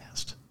 hours have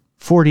passed,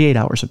 48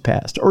 hours have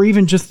passed, or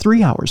even just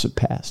 3 hours have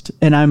passed.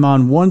 And I'm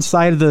on one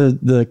side of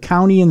the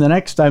county, and the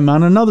next I'm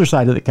on another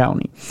side of the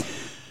county.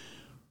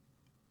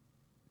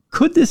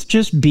 Could this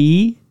just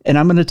be, and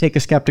I'm going to take a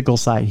skeptical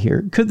side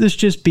here, could this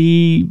just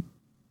be,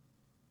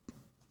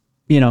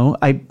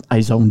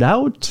 I zoned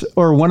out,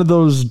 or one of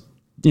those,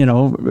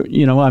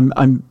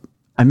 I'm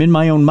in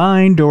my own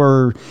mind,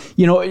 or,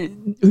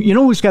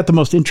 who's got the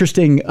most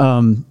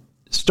interesting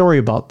story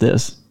about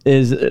this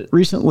is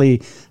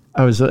recently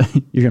I was,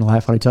 you're going to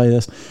laugh when I tell you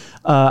this.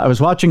 I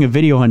was watching a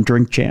video on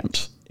Drink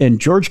Champs,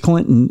 and George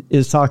Clinton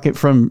is talking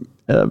from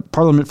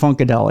Parliament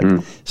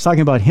Funkadelic. He's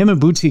talking about him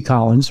and Bootsy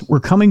Collins were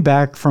coming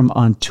back from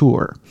on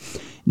tour.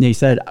 And they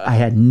said, I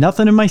had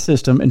nothing in my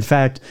system. In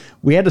fact,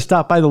 we had to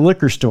stop by the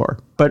liquor store.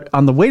 But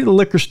on the way to the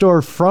liquor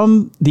store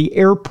from the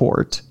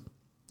airport,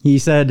 he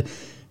said,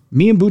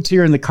 me and Bootsy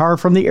are in the car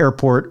from the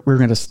airport. We're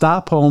going to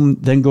stop home,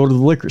 then go to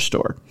the liquor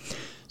store.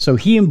 So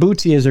he and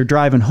Bootsy, as they're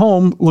driving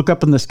home, look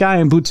up in the sky,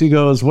 and Bootsy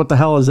goes, what the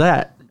hell is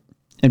that?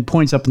 And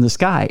points up in the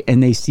sky,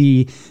 and they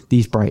see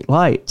these bright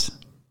lights.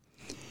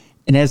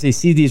 And as they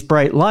see these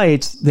bright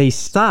lights, they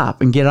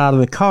stop and get out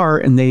of the car,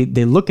 and they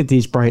look at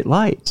these bright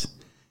lights.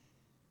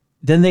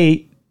 Then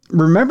they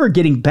remember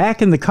getting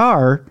back in the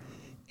car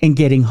and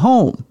getting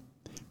home,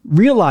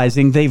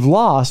 realizing they've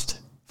lost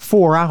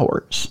 4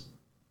 hours.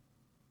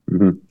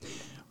 Mm-hmm.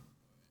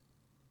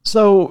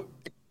 So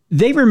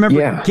they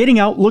remember getting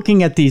out,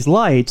 looking at these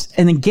lights,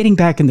 and then getting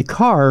back in the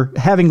car,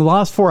 having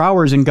lost 4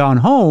 hours and gone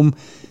home.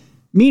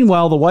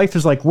 Meanwhile, the wife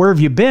is like, where have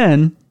you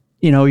been?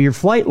 Your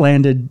flight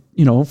landed,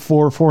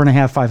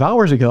 4.5, 5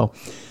 hours ago.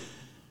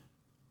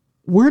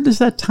 Where does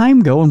that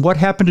time go? And what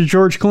happened to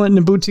George Clinton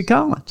and Bootsy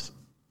Collins?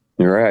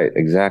 You're right.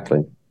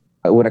 Exactly.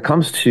 When it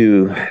comes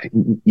to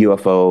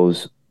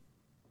UFOs,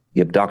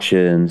 the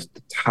abductions,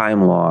 the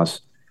time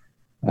loss,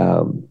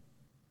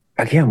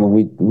 again,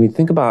 when we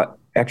think about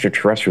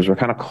extraterrestrials, we're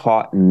kind of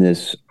caught in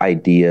this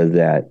idea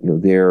that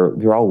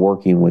they're all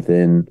working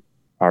within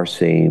our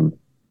same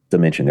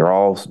dimension. They're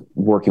all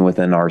working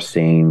within our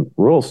same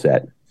rule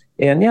set.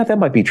 And yeah, that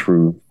might be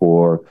true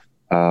for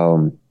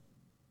UFOs,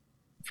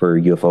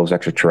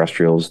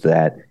 extraterrestrials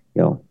that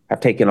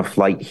have taken a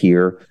flight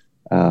here.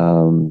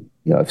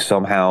 If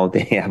somehow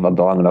they have a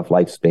long enough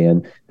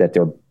lifespan that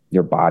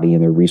their body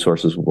and their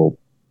resources will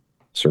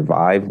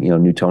survive,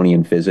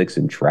 Newtonian physics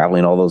and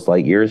traveling all those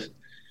light years.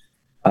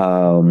 It's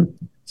a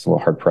little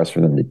hard pressed for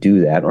them to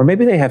do that. Or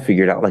maybe they have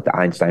figured out like the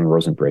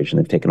Einstein-Rosen bridge and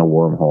they've taken a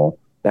wormhole,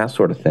 that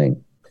sort of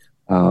thing.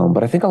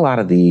 But I think a lot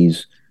of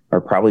these are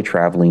probably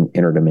traveling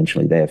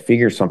interdimensionally. They have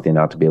figured something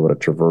out to be able to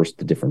traverse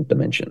the different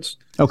dimensions.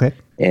 Okay.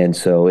 And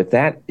so if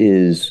that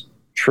is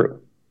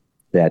true,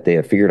 that they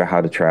have figured out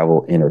how to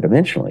travel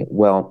interdimensionally,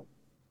 well,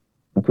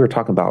 like we were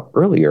talking about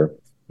earlier,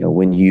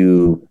 when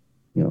you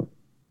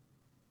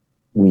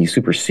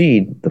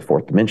supersede the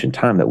fourth dimension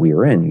time that we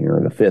are in, you're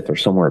in the fifth or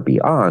somewhere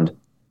beyond,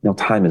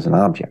 time is an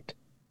object.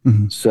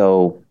 Mm-hmm.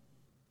 So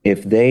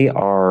if they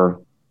are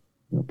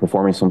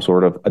performing some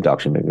sort of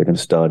abduction, maybe they're going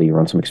to study,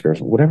 run some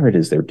experiments, whatever it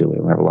is they're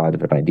doing, we have a lot of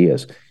different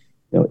ideas.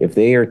 If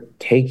they are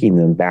taking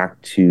them back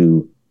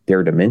to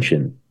their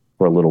dimension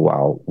for a little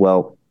while,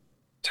 well,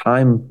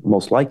 time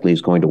most likely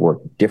is going to work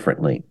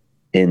differently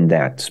in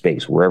that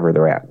space, wherever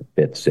they're at,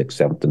 fifth, sixth,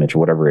 seventh dimension,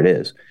 whatever it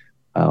is.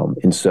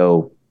 And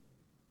so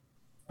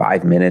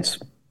 5 minutes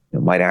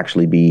might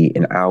actually be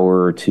an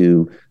hour or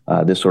two,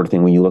 this sort of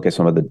thing. When you look at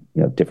some of the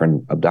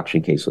different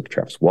abduction cases, like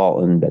Travis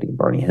Walton, Betty and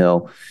Barney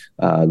Hill,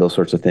 those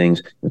sorts of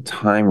things, the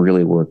time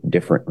really worked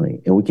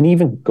differently. And we can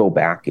even go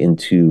back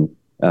into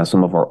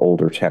some of our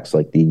older texts,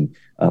 like the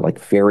like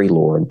fairy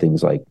lore and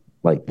things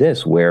like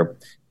this, where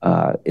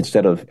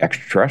instead of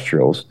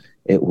extraterrestrials,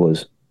 it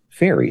was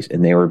fairies,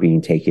 and they were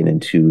being taken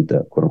into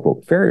the quote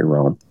unquote fairy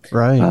realm.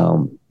 Right.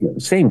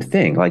 Same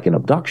thing, like an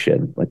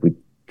abduction, like we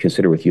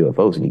consider with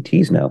UFOs and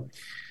ETs now.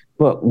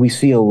 But we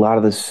see a lot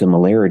of the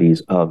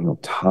similarities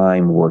of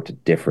time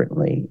worked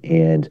differently,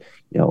 and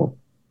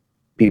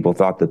people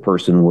thought the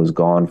person was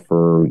gone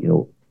for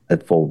a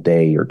full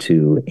day or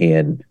two,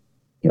 and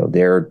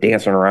they're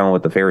dancing around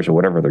with the fairies or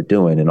whatever they're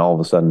doing, and all of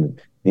a sudden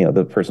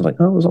the person's like,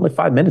 oh, it was only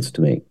 5 minutes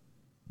to me.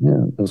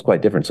 Yeah, it was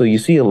quite different. So you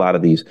see a lot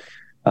of these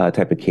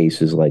type of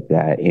cases like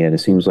that, and it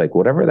seems like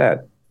whatever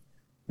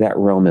that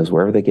realm is,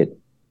 wherever they get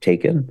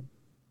taken,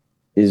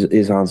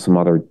 is on some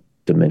other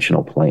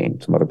dimensional plane,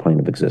 some other plane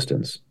of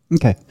existence.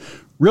 Okay.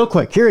 Real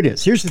quick, here it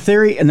is. Here's the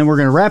theory, and then we're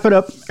going to wrap it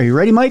up. Are you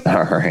ready, Mike?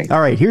 All right. All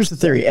right, here's the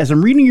theory. As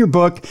I'm reading your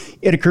book,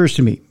 it occurs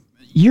to me.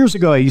 Years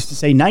ago, I used to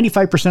say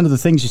 95% of the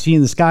things you see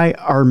in the sky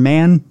are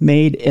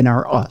man-made and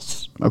are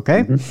us,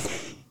 okay?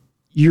 Mm-hmm.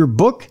 Your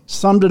book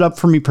summed it up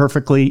for me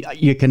perfectly.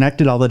 You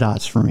connected all the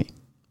dots for me.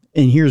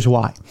 And here's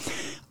why.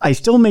 I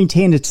still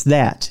maintain it's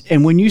that.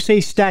 And when you say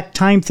stacked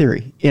time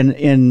theory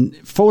in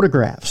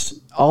photographs,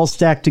 all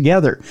stacked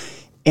together,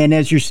 and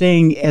as you're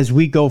saying, as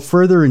we go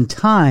further in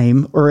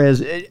time, or as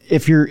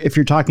if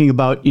you're talking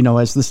about,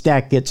 as the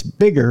stack gets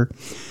bigger,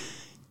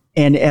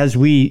 and as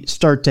we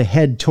start to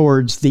head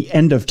towards the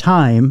end of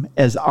time,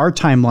 as our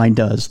timeline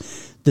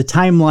does, the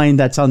timeline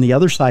that's on the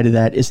other side of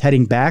that is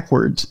heading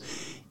backwards.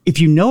 If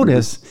you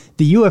notice,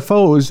 the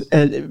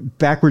UFOs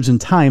backwards in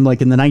time,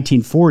 like in the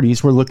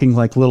 1940s, were looking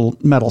like little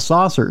metal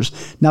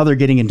saucers. Now they're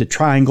getting into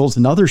triangles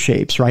and other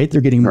shapes, right? They're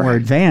getting more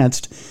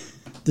advanced.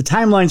 The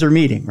timelines are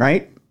meeting,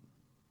 right?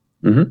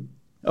 Mm-hmm.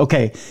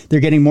 Okay,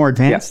 they're getting more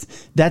advanced. Yeah.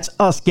 That's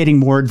us getting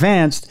more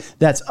advanced.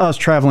 That's us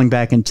traveling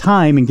back in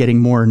time and getting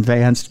more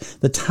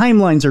advanced. The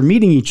timelines are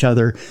meeting each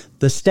other.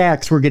 The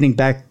stacks, we're getting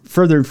back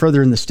further and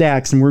further in the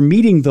stacks, and we're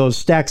meeting those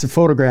stacks of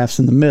photographs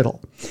in the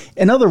middle.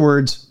 In other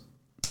words,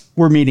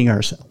 we're meeting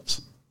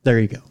ourselves. There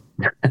you go.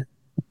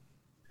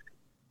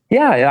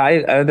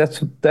 Yeah,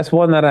 that's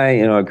one that I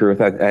agree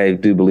with. I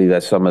do believe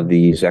that some of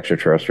these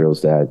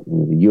extraterrestrials, that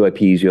the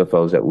UAPs,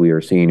 UFOs that we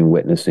are seeing and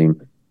witnessing,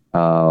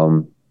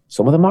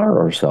 some of them are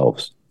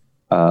ourselves.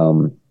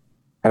 I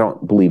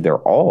don't believe they're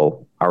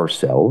all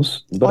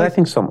ourselves, but I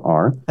think some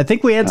are. I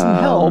think we had some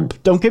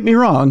help. Don't get me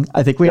wrong.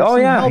 I think we had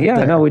some help.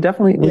 Yeah. No, we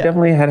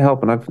definitely had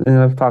help, and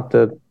I've talked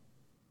to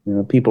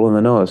people in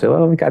the know. Say,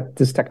 well, we got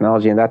this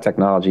technology and that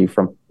technology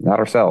from not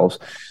ourselves.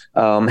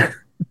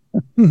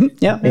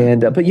 Yeah.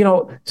 And but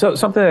so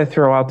something that I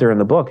throw out there in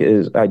the book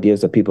is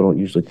ideas that people don't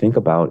usually think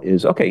about.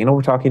 Is okay.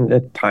 We're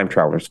talking time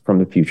travelers from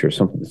the future.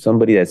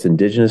 Somebody that's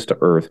indigenous to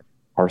Earth,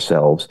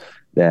 ourselves,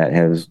 that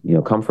has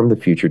come from the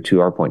future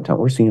to our point in time.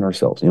 We're seeing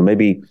ourselves.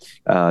 Maybe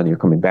you're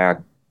coming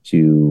back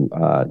to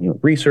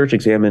research,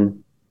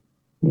 examine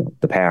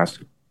the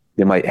past.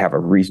 They might have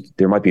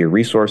there might be a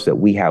resource that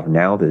we have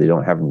now that they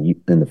don't have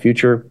in the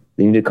future.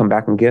 They need to come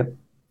back and get.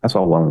 That's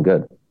all well and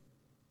good.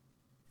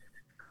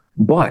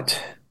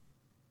 But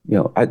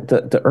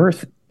the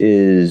Earth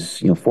is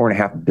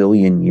 4.5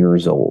 billion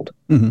years old.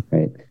 Mm-hmm.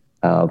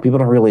 Right? People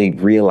don't really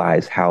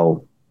realize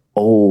how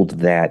old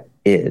that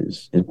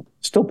is. It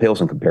still pales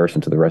in comparison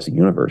to the rest of the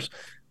universe.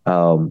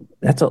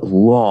 That's a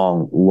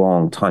long,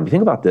 long time. You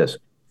think about this.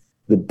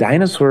 The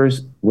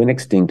dinosaurs went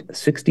extinct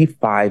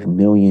 65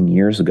 million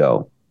years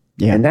ago.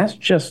 Yeah. And that's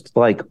just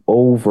like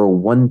over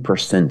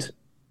 1%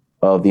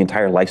 of the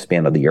entire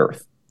lifespan of the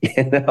Earth.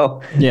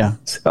 Yeah.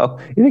 So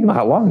you think about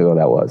how long ago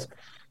that was.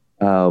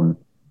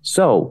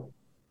 So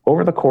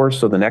over the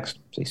course of the next,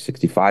 say,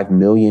 65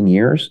 million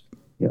years,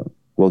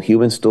 will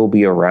humans still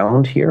be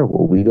around here?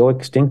 Will we go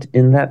extinct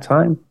in that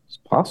time? It's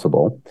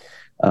possible.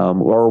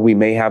 Or we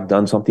may have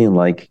done something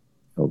like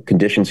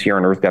conditions here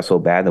on Earth got so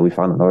bad that we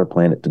found another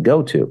planet to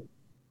go to.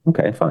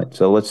 Okay, fine.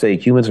 So let's say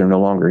humans are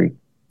no longer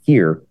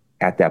here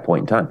at that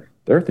point in time.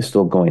 The Earth is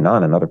still going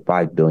on another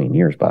 5 billion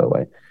years, by the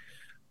way.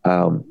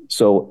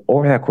 So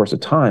over that course of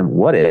time,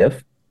 what if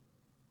a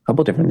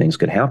couple different things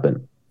could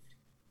happen?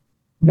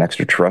 An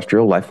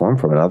extraterrestrial life form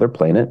from another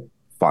planet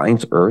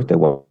finds Earth.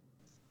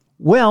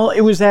 Well,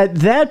 it was at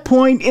that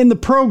point in the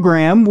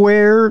program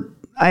where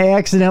I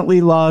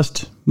accidentally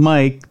lost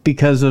Mike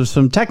because of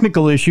some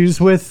technical issues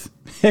with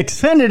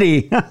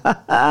Xfinity.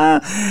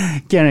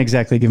 Can't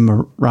exactly give him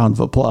a round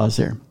of applause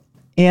there.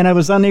 And I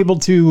was unable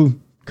to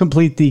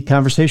complete the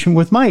conversation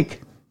with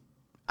Mike.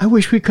 I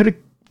wish we could have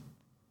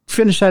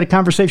finished that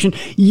conversation.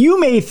 You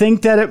may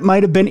think that it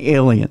might have been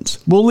aliens.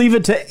 We'll leave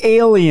it to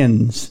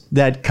aliens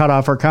that cut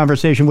off our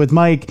conversation with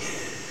Mike.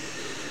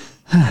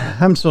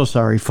 I'm so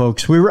sorry,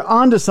 folks. We were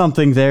onto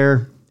something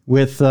there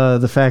with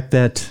the fact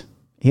that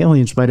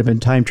aliens might have been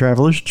time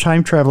travelers.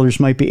 Time travelers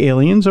might be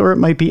aliens, or it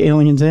might be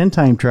aliens and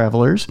time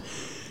travelers.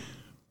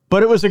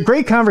 But it was a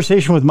great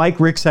conversation with Mike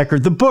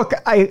Ricksecker. The book,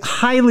 I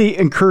highly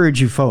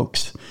encourage you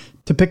folks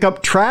to pick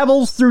up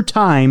Travels Through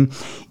Time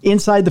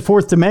Inside the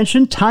Fourth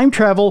Dimension, Time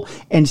Travel,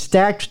 and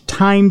Stacked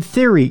Time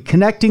Theory,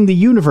 Connecting the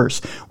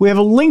Universe. We have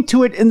a link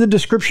to it in the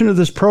description of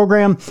this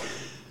program.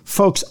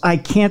 Folks, I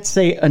can't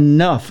say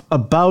enough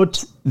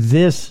about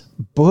this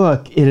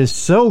book. It is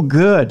so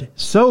good,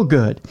 so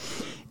good.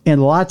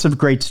 And lots of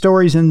great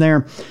stories in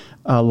there.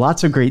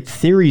 Lots of great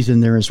theories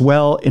in there as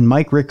well. And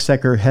Mike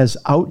Ricksecker has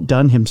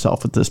outdone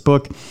himself with this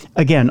book.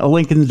 Again, a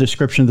link in the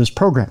description of this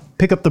program.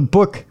 Pick up the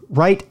book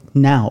right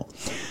now.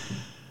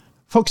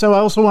 Folks, I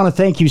also want to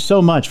thank you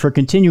so much for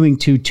continuing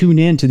to tune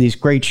in to these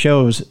great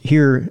shows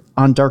here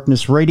on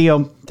Darkness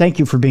Radio. Thank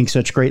you for being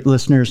such great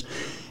listeners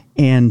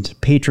and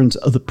patrons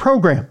of the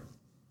program.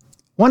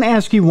 I want to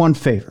ask you one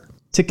favor.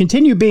 To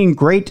continue being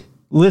great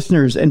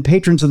listeners and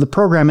patrons of the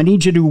program, I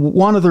need you to do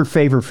one other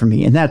favor for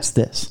me, and that's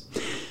this.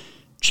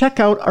 Check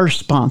out our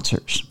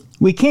sponsors.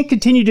 We can't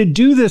continue to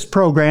do this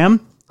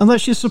program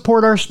unless you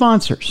support our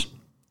sponsors.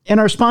 And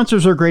our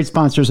sponsors are great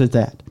sponsors at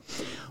that.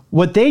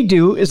 What they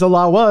do is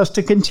allow us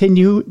to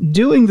continue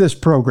doing this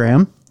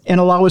program and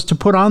allow us to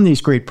put on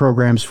these great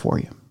programs for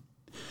you.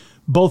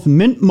 Both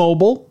Mint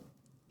Mobile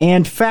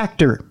and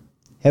Factor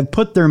have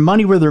put their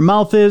money where their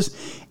mouth is,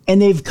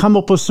 and they've come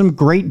up with some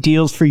great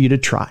deals for you to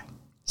try.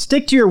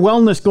 Stick to your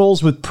wellness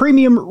goals with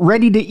premium,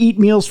 ready-to-eat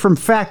meals from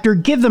Factor.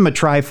 Give them a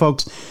try,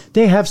 folks.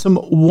 They have some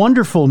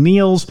wonderful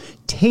meals,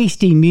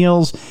 tasty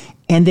meals,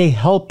 and they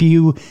help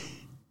you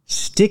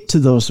stick to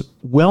those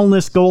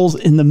wellness goals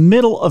in the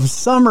middle of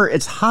summer.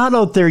 It's hot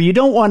out there. You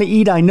don't want to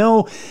eat, I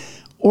know,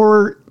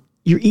 or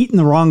you're eating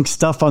the wrong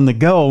stuff on the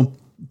go.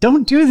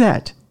 Don't do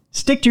that.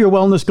 Stick to your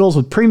wellness goals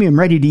with premium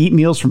ready-to-eat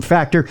meals from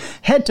Factor.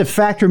 Head to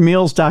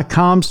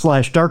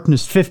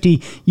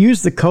factormeals.com/darkness50.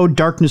 Use the code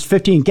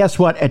darkness50. And guess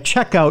what? At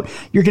checkout,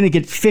 you're going to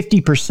get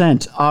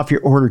 50% off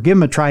your order. Give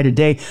them a try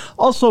today.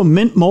 Also,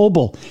 Mint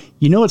Mobile.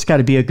 You know it's got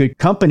to be a good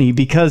company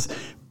because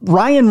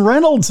Ryan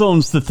Reynolds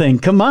owns the thing.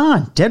 Come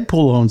on.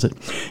 Deadpool owns it.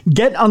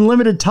 Get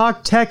unlimited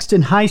talk, text,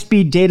 and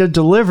high-speed data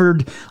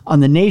delivered on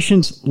the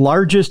nation's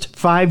largest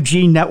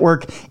 5G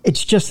network.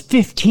 It's just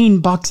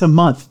 $15 a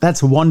month.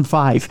 That's 15.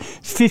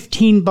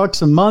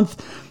 $15 a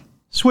month.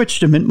 Switch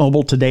to Mint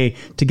Mobile today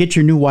to get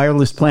your new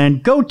wireless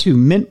plan. Go to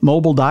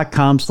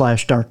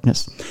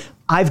mintmobile.com/darkness.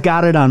 I've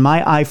got it on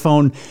my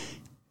iPhone.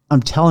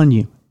 I'm telling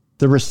you,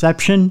 the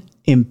reception,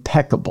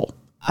 impeccable.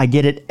 I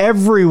get it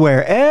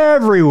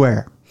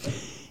everywhere.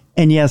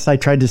 And yes, I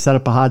tried to set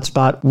up a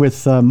hotspot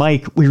with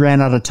Mike. We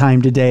ran out of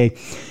time today.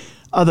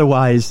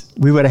 Otherwise,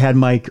 we would have had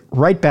Mike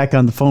right back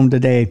on the phone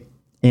today,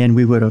 and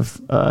we would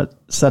have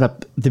set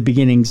up the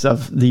beginnings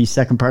of the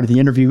second part of the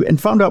interview and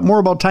found out more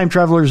about time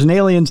travelers and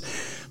aliens.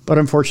 But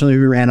unfortunately,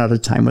 we ran out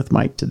of time with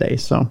Mike today.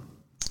 So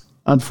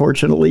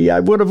unfortunately,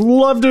 I would have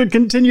loved to have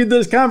continued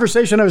this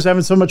conversation. I was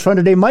having so much fun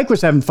today. Mike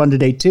was having fun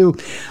today, too.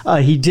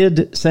 He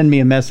did send me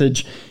a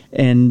message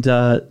and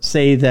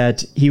say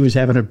that he was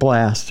having a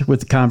blast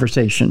with the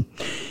conversation.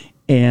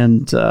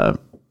 And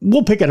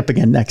we'll pick it up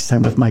again next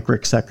time with Mike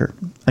Ricksecker.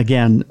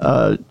 Again,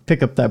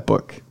 pick up that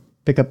book.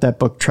 Pick up that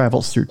book,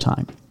 Travels Through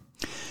Time.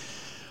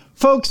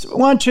 Folks, I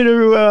want you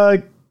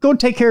to go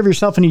take care of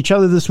yourself and each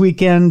other this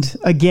weekend.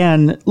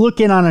 Again, look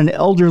in on an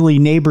elderly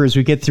neighbor as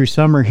we get through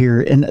summer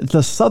here. And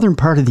the southern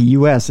part of the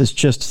U.S. is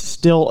just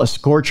still a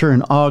scorcher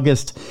in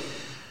August.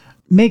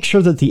 Make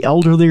sure that the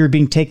elderly are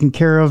being taken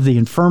care of, the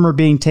infirm are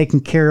being taken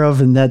care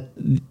of, and that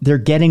they're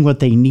getting what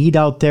they need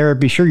out there.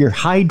 Be sure you're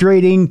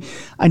hydrating.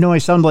 I know I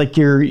sound like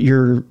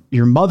your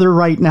mother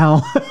right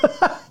now.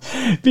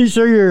 Be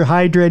sure you're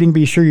hydrating.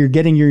 Be sure you're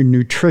getting your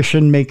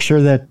nutrition. Make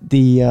sure that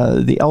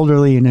the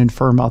elderly and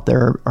infirm out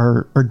there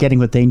are getting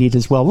what they need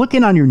as well. Look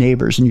in on your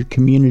neighbors and your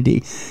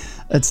community.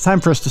 It's time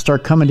for us to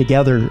start coming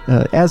together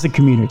as a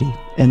community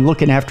and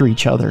looking after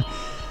each other.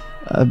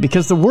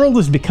 Because the world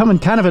is becoming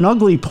kind of an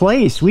ugly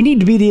place. We need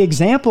to be the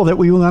example that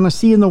we want to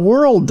see in the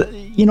world.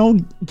 You know,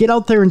 get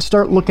out there and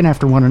start looking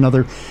after one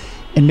another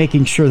and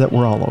making sure that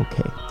we're all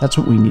okay. That's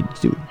what we need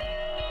to do.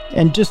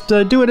 And just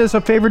do it as a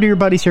favor to your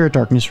buddies here at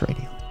Darkness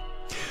Radio.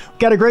 We've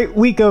got a great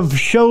week of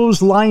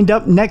shows lined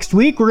up next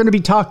week. We're going to be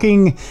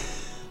talking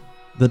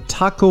the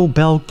Taco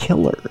Bell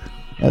Killer.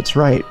 That's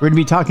right. We're going to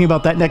be talking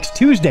about that next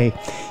Tuesday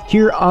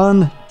here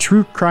on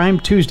True Crime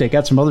Tuesday.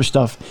 Got some other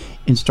stuff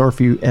in store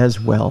for you as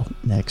well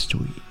next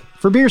week.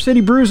 For Beer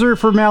City Bruiser,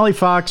 for Mally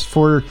Fox,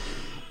 for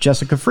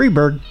Jessica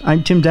Freeberg,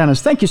 I'm Tim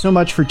Dennis. Thank you so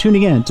much for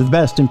tuning in to the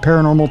best in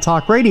paranormal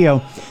talk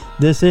radio.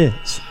 This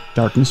is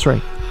Darkness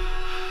Radio.